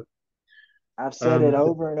and earth. I've said it The,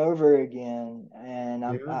 over and over again, and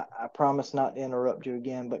yeah, I promise not to interrupt you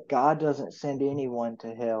again, but God doesn't send anyone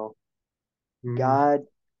to hell. mm, God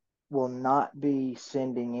will not be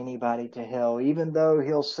sending anybody to hell, even though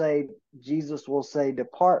Jesus will say,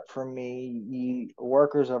 "Depart from me, ye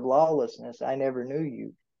workers of lawlessness. I never knew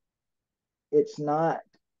you." It's not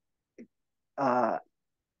uh,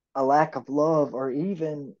 a lack of love, or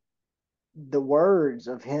even the words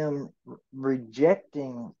of him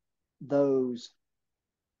rejecting those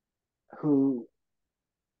who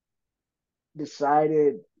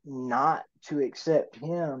decided not to accept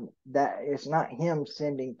him. That it's not him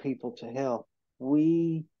sending people to hell.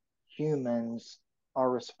 We humans are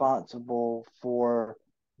responsible for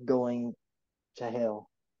going to hell.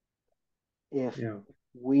 If yeah,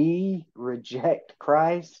 we reject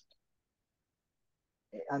Christ,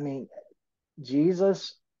 I mean,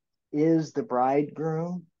 Jesus is the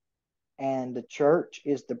bridegroom and the church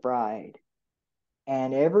is the bride.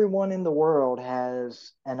 And everyone in the world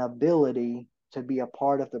has an ability to be a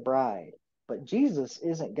part of the bride. But Jesus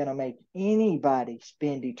isn't going to make anybody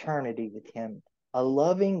spend eternity with him. A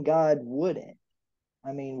loving God wouldn't.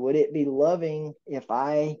 I mean, would it be loving if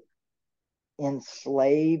I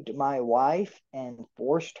enslaved my wife and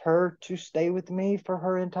forced her to stay with me for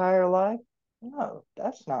her entire life? No,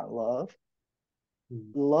 that's not love.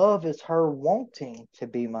 mm, Love is her wanting to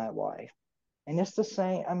be my wife. And it's the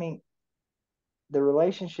same. I mean, the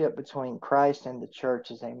relationship between Christ and the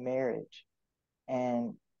church is a marriage.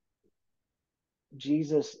 And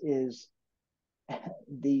Jesus is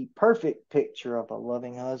the perfect picture of a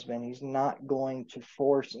loving husband. He's not going to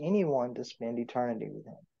force anyone to spend eternity with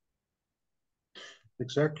him.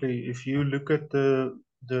 exactly. If you look at the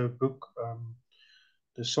book,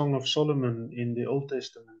 the Song of Solomon in the Old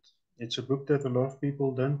Testament, it's a book that a lot of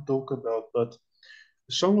people don't talk about. But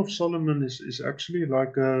the Song of Solomon is actually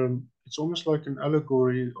like it's almost like an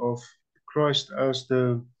allegory of Christ as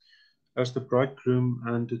the bridegroom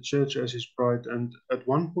and the church as his bride. And at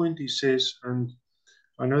one point he says, and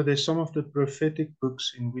I know there's some of the prophetic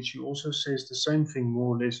books in which he also says the same thing,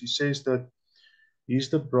 more or less. He says that he's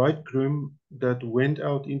the bridegroom that went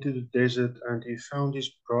out into the desert, and he found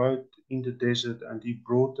his bride in the desert, and he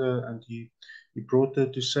brought her, and he brought her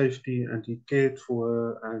to safety, and he cared for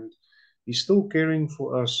her, and he's still caring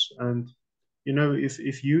for us. And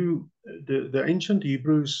if you the ancient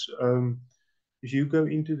Hebrews, if you go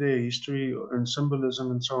into their history and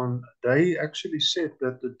symbolism and so on, they actually said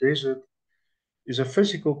that the desert is a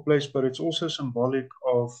physical place, but it's also symbolic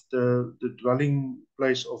of the dwelling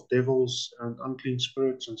place of devils and unclean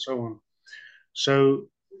spirits and so on. So,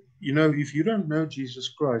 if you don't know Jesus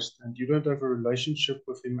Christ and you don't have a relationship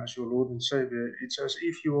with him as your Lord and Savior, it's as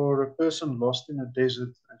if you are a person lost in a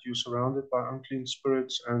desert and you're surrounded by unclean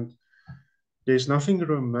spirits. And there's nothing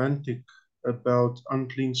romantic about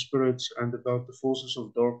unclean spirits and about the forces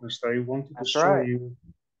of darkness. They want to That's destroy right. you.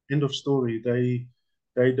 End of story.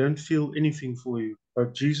 They don't feel anything for you.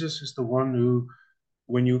 But Jesus is the one who,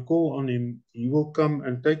 when you call on him, he will come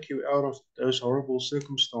and take you out of those horrible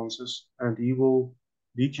circumstances, and he will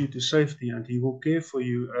lead you to safety, and he will care for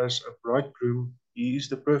you as a bridegroom. He is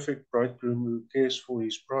the perfect bridegroom who cares for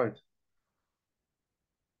his bride.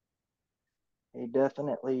 He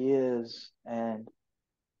definitely is. And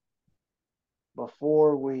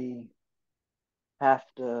before we have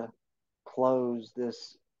to close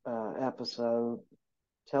this episode,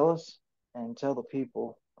 tell us and tell the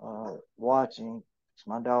people watching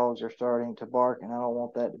My dogs are starting to bark, and I don't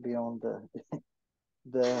want that to be on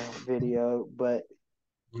the video. But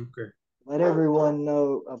Okay. let everyone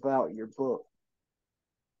know about your book.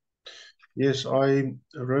 Yes, I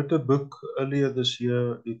wrote a book earlier this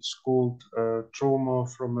year. It's called Trauma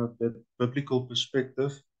from a Biblical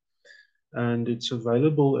Perspective, and it's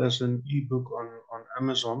available as an ebook on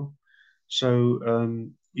Amazon. So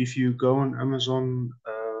if you go on Amazon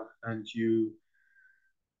and you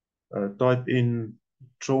type in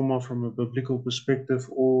trauma from a biblical perspective,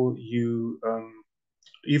 or you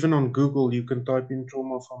even on Google, you can type in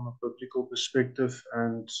trauma from a biblical perspective,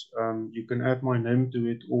 and you can add my name to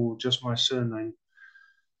it or just my surname.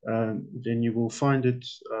 Then you will find it.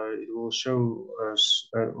 It will show us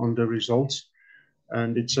on the results,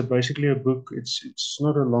 and it's basically a book. It's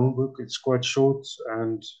not a long book. It's quite short,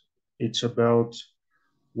 and it's about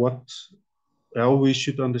how we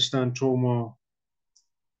should understand trauma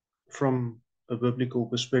from a biblical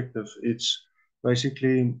perspective. It's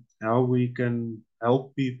basically how we can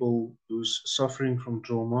help people who's suffering from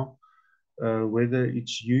trauma, whether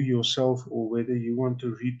it's you yourself or whether you want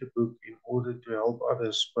to read the book in order to help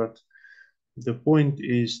others. But the point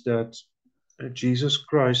is that Jesus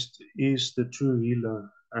Christ is the true healer,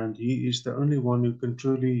 and He is the only one who can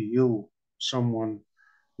truly heal someone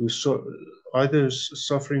who's either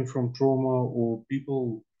suffering from trauma or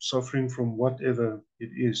people suffering from whatever it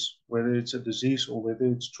is, whether it's a disease or whether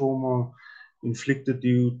it's trauma inflicted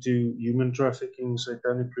due to human trafficking,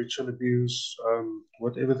 satanic ritual abuse,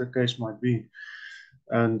 whatever the case might be.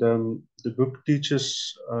 And the book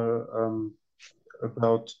teaches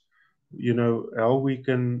about how we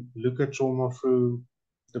can look at trauma through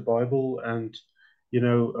the Bible, and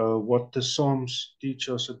what the Psalms teach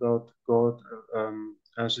us about God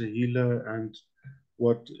as a healer, and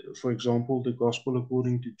what, for example, the Gospel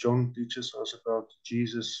according to John teaches us about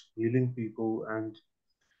Jesus healing people, and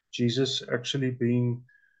Jesus actually being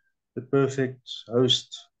the perfect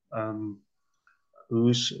host,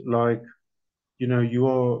 who's like, you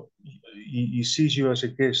are, he sees you as a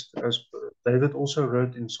guest. As David also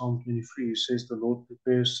wrote in Psalm 23, he says, the Lord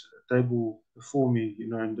prepares a table before me, in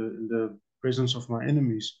the presence of my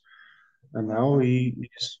enemies. And now he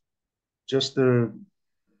is just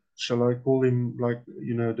shall I call him, like,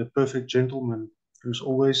 the perfect gentleman who's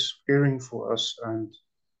always caring for us. And,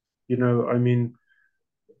 I mean,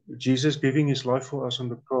 Jesus giving his life for us on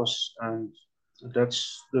the cross, and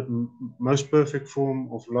that's the most perfect form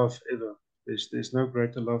of love ever. There's no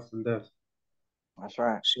greater love than that. That's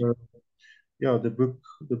right. So yeah, the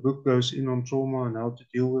book goes in on trauma and how to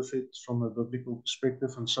deal with it from a biblical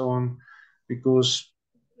perspective and so on, because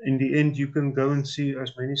in the end you can go and see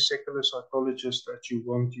as many secular psychologists that you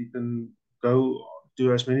want. You can go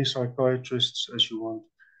to as many psychiatrists as you want,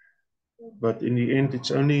 but in the end it's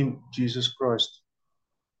only Jesus Christ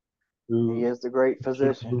He who is the great can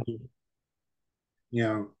physician. heal you.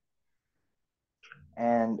 Yeah.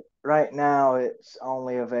 And right now it's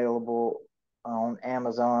only available on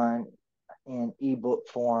Amazon in ebook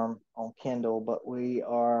form on Kindle, but we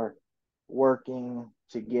are working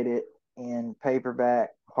to get it in paperback,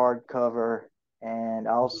 hardcover, and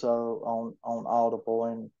also on Audible,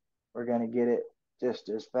 and we're going to get it just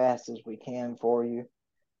as fast as we can for you,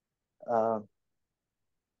 because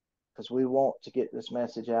we want to get this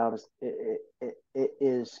message out. It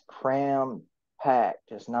is cram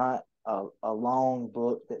packed. It's not a long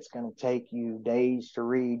book that's going to take you days to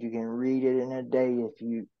read. You can read it in a day if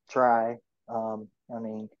you try. I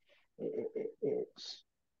mean, it's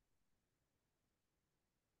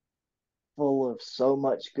full of so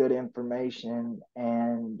much good information,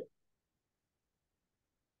 and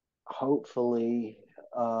hopefully,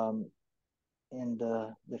 in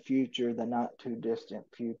the future, the not too distant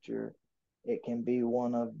future, it can be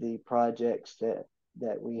one of the projects that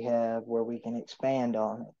we have where we can expand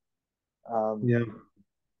on it. Yeah.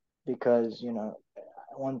 Because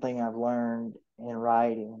one thing I've learned in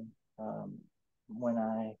writing, when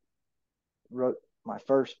I wrote my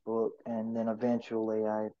first book, and then eventually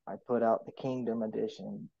I put out the Kingdom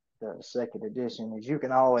edition, the second edition, is you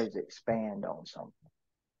can always expand on something.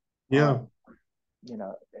 Yeah.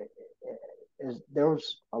 There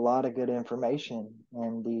was a lot of good information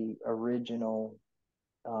in the original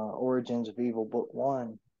Origins of Evil Book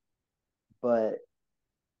 1, but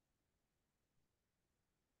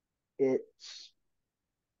it's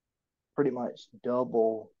pretty much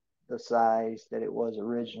double the size that it was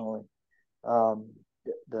originally.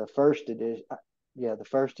 The first edition,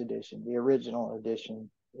 the original edition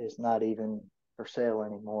is not even for sale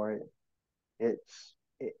anymore.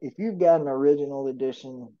 If you've got an original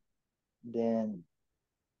edition, then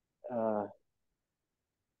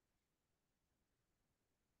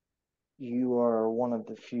you are one of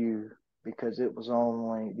the few, because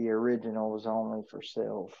the original was only for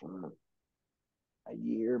sale for a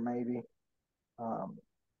year maybe.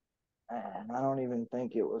 And I don't even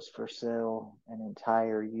think it was for sale an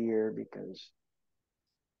entire year, because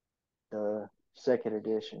the second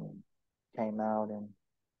edition came out in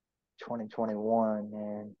 2021,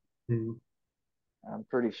 and I'm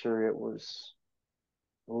pretty sure it was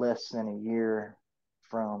less than a year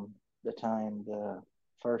from the time the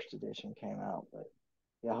first edition came out. But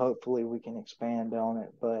yeah, hopefully we can expand on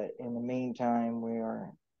it. But in the meantime, we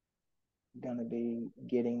are going to be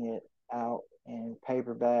getting it out in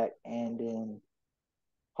paperback and in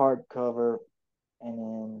hardcover and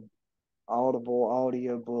in Audible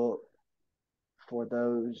audiobook for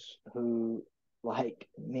those who, like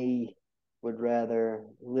me, would rather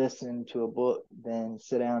listen to a book than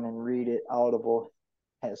sit down and read it. Audible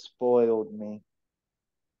has spoiled me.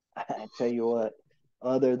 I tell you what,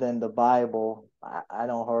 other than the Bible, I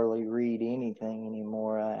don't hardly read anything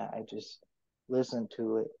anymore. I just listen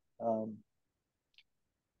to it.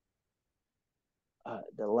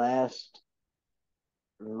 The last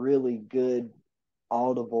really good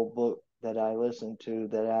Audible book that I listened to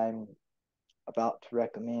that I'm about to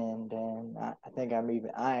recommend, and I think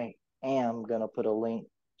I am gonna put a link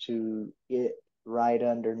to it right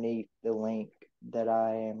underneath the link that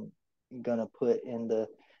I am gonna put in the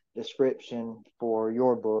description for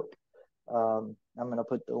your book. I'm gonna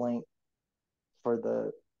put the link for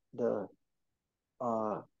the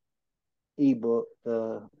ebook,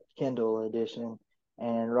 the Kindle edition,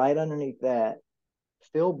 and right underneath that,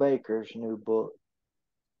 Phil Baker's new book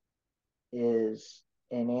is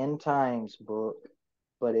an end times book,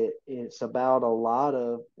 but it's about a lot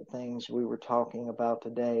of the things we were talking about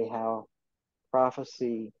today, how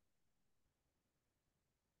prophecy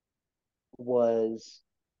was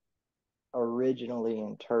originally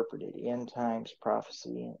interpreted, end times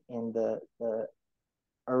prophecy in the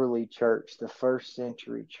early church, the first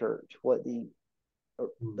century church, what the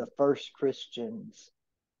first Christians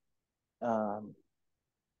thought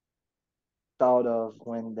of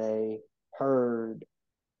when they heard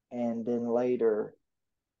and then later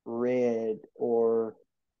read or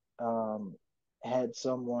had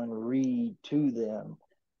someone read to them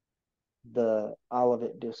the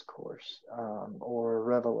Olivet Discourse or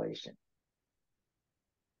Revelation.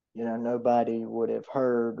 Nobody would have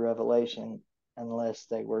heard Revelation unless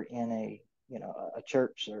they were in a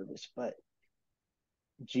church service. But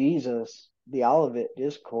Jesus, the Olivet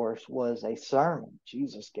Discourse, was a sermon.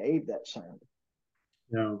 Jesus gave that sermon.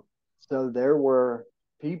 Yeah. So there were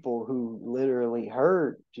people who literally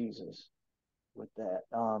heard Jesus with that.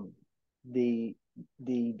 The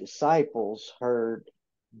disciples heard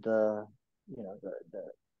the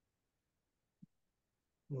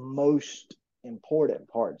most important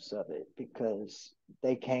parts of it, because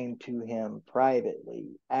they came to him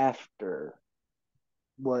privately after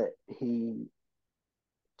what he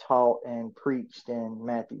taught and preached in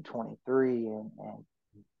Matthew 23, and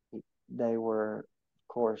they were, of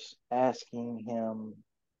course, asking him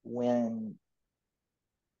when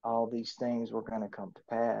all these things were going to come to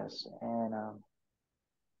pass. And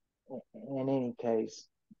in any case,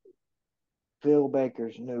 Phil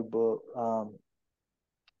Baker's new book, I'm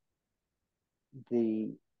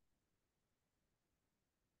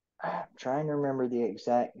trying to remember the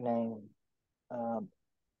exact name.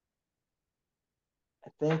 I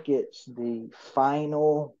think it's The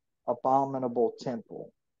Final Abominable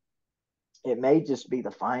Temple. It may just be The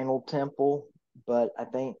Final Temple, but I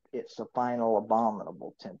think it's The Final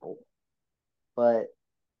Abominable Temple. But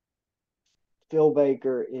Phil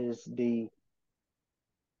Baker is the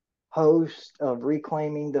host of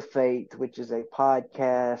Reclaiming the Faith, which is a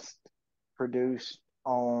podcast produced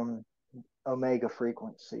on Omega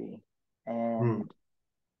Frequency. And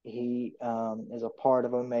he is a part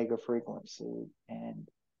of Omega Frequency, and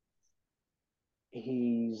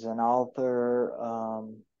he's an author.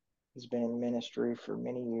 He's been in ministry for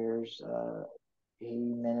many years.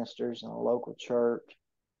 He ministers in a local church.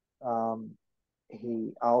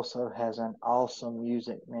 He also has an awesome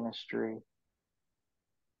music ministry.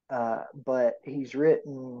 But he's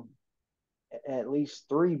written at least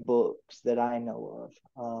 3 books that I know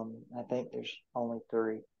of. I think there's only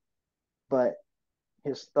 3. But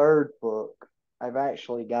his third book, I've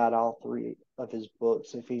actually got all 3 of his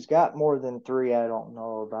books. If he's got more than 3, I don't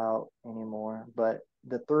know about anymore. But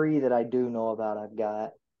the 3 that I do know about, I've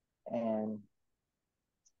got. And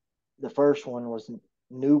the first one was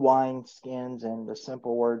New Wineskins and the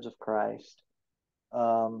Simple Words of Christ.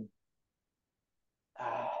 Can't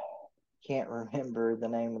can't remember the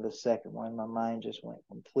name of the second one. My mind just went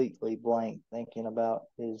completely blank thinking about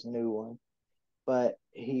his new one. But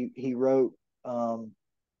he wrote,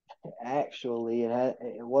 actually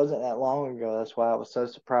it wasn't that long ago. That's why I was so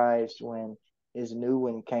surprised when his new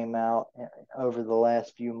one came out over the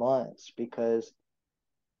last few months, because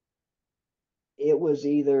it was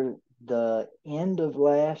either the end of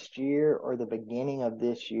last year or the beginning of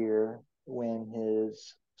this year when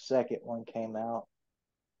his second one came out.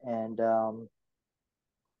 And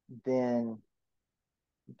then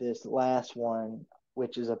this last one,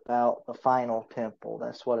 which is about the final temple,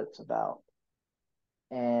 that's what it's about.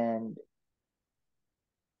 And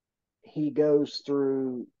he goes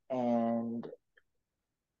through, and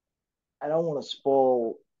I don't want to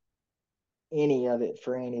spoil any of it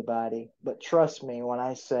for anybody, but trust me when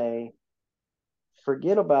I say,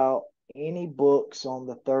 forget about any books on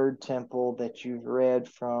the third temple that you've read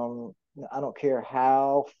from. I don't care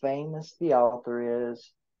how famous the author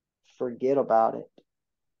is, forget about it.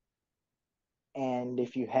 And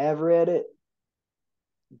if you have read it,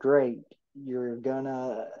 great. You're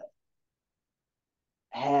gonna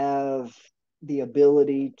have the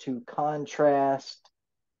ability to contrast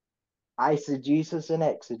eisegesis and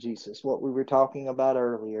exegesis, what we were talking about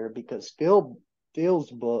earlier, because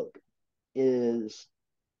Phil's book is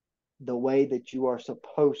the way that you are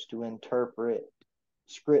supposed to interpret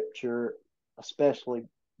scripture, especially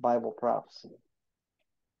Bible prophecy.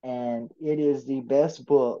 And it is the best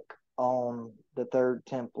book on the third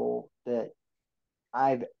temple that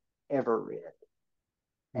I've ever read.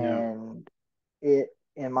 Yeah. And it,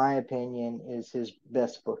 in my opinion, is his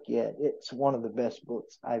best book yet. It's one of the best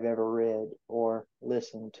books I've ever read or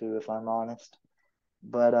listened to, if I'm honest.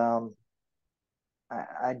 But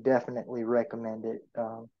I definitely recommend it.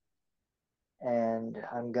 And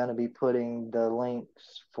I'm going to be putting the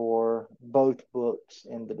links for both books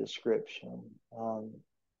in the description.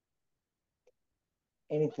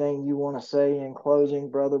 Anything you want to say in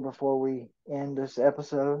closing, brother, before we end this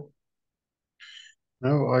episode?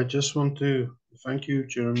 No, I just want to thank you,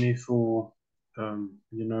 Jeremy, for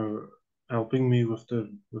helping me with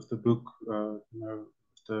the book,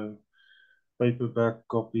 the paperback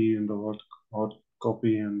copy and the hard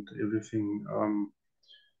copy and everything.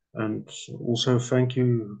 And also thank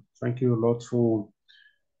you a lot for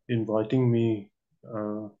inviting me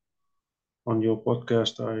on your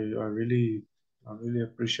podcast. I really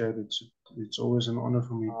appreciate it. It's always an honor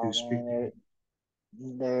for me to Oh speak to you.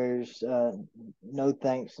 man, there's no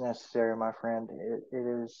thanks necessary, my friend. It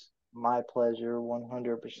is my pleasure,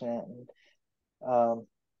 100%.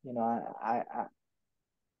 And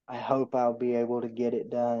I hope I'll be able to get it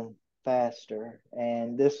done faster.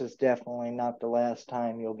 And this is definitely not the last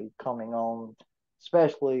time you'll be coming on,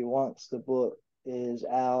 especially once the book is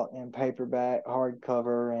out in paperback,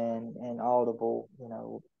 hardcover, and Audible.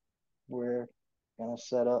 We're gonna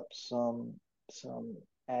set up some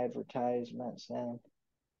advertisements, and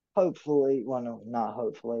hopefully, well, no, not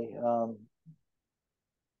hopefully.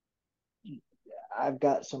 I've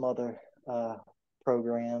got some other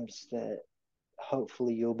programs that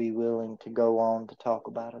hopefully you'll be willing to go on to talk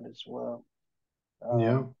about it as well.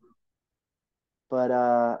 Yeah.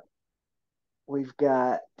 But we've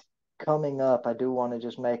got coming up, I do want to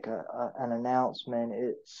just make an announcement.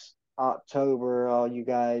 It's October. All you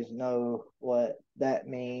guys know what that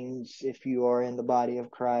means if you are in the body of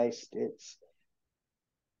Christ. It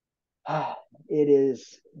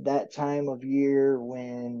is that time of year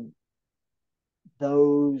when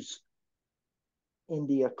those in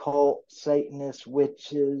the occult, Satanist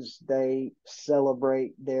witches, they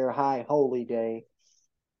celebrate their high holy day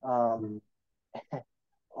on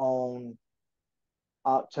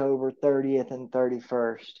October 30th and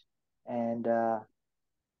 31st. And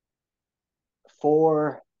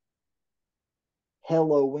for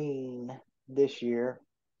Halloween this year,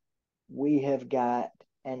 we have got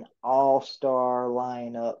an all-star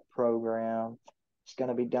lineup program. It's going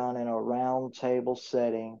to be done in a round table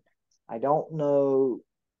setting. I don't know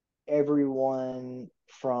everyone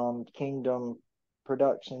from Kingdom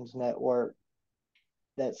Productions Network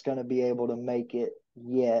that's going to be able to make it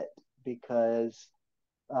yet, because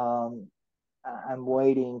I'm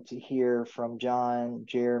waiting to hear from John,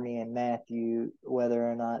 Jeremy, and Matthew whether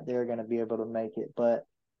or not they're going to be able to make it. But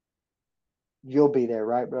you'll be there,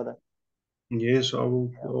 right, brother? Yes, I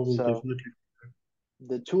will. I will So definitely.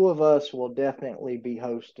 the two of us will definitely be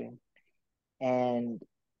hosting, and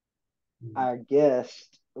our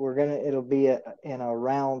guest, it'll be in a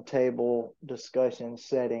round table discussion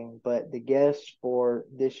setting, but the guest for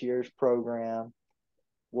this year's program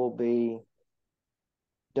will be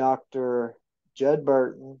Dr. Judd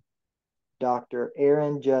Burton, Dr.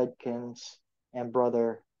 Aaron Judkins and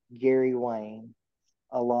Brother Gary Wayne,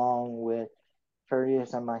 along with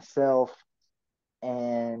Tertius and myself,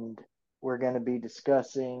 and we're going to be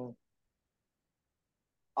discussing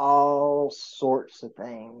all sorts of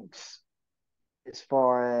things as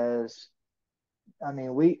far as, I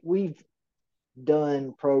mean, we've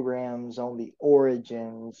done programs on the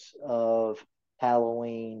origins of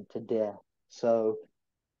Halloween to death. So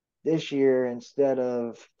this year, instead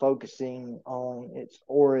of focusing on its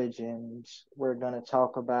origins, we're going to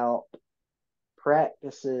talk about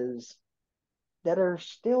practices that are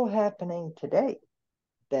still happening today,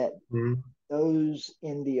 that those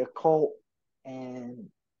in the occult and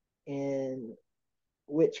in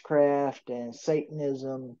witchcraft and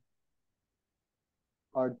Satanism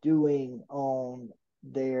are doing on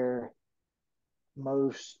their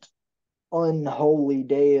most unholy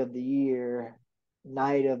day of the year,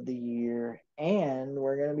 night of the year. And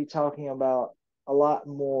we're going to be talking about a lot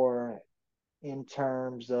more in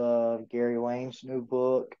terms of Gary Wayne's new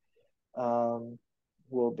book.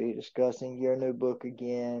 We'll be discussing your new book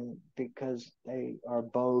again, because they are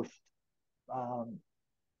both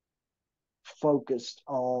focused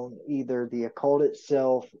on either the occult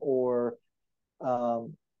itself or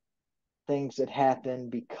things that happen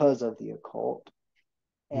because of the occult.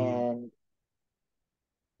 And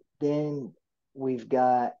then we've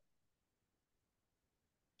got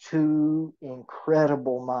two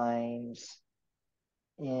incredible minds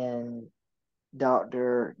in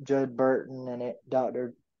Dr. Judd Burton and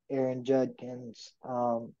Dr. Aaron Judkins.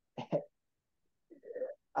 I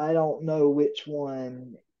don't know which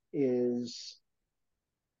one is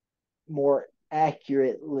more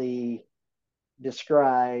accurately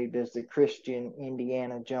described as the Christian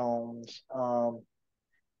Indiana Jones.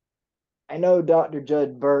 I know Dr.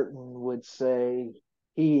 Judd Burton would say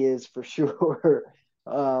he is for sure.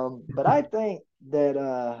 But I think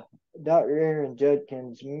that Dr. Aaron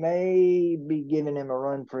Judkins may be giving him a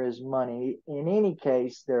run for his money. In any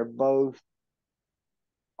case, they're both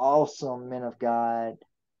awesome men of God.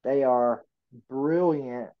 They are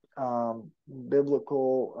brilliant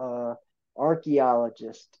biblical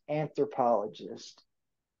archaeologists, anthropologists.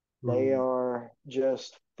 They are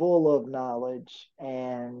just full of knowledge,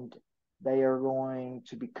 and they are going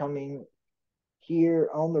to be coming here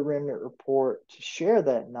on the Remnant Report to share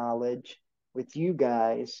that knowledge with you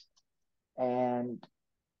guys. And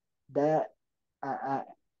that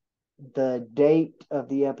the date of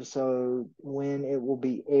the episode, when it will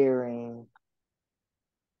be airing,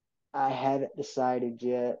 I haven't decided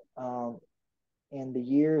yet. In the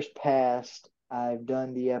years past, I've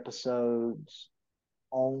done the episodes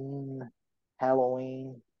on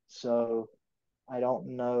Halloween, so I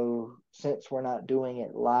don't know, since we're not doing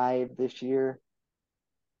it live this year,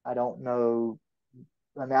 I don't know.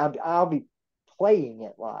 I mean, I'll be playing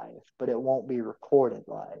it live, but it won't be recorded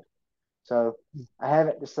live. So I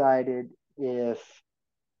haven't decided if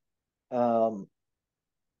I'll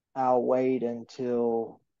wait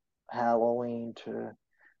until Halloween to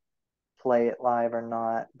play it live or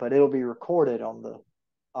not, but it'll be recorded on the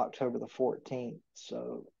October the 14th.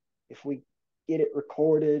 So if we get it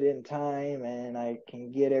recorded in time and I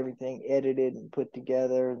can get everything edited and put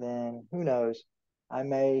together, then who knows? I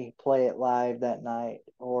may play it live that night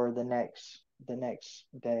or the next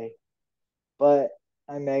day. But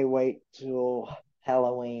I may wait till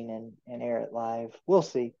Halloween and air it live. We'll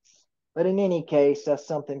see. But in any case, that's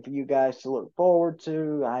something for you guys to look forward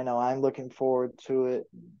to. I know I'm looking forward to it.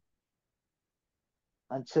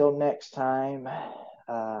 Until next time,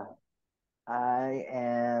 I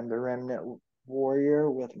am the Remnant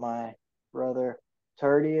Warrior with my brother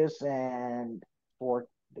Tertius, and for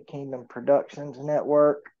the Kingdom Productions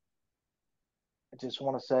Network. I just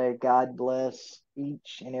want to say God bless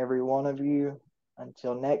each and every one of you.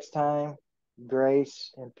 Until next time,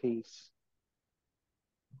 grace and peace.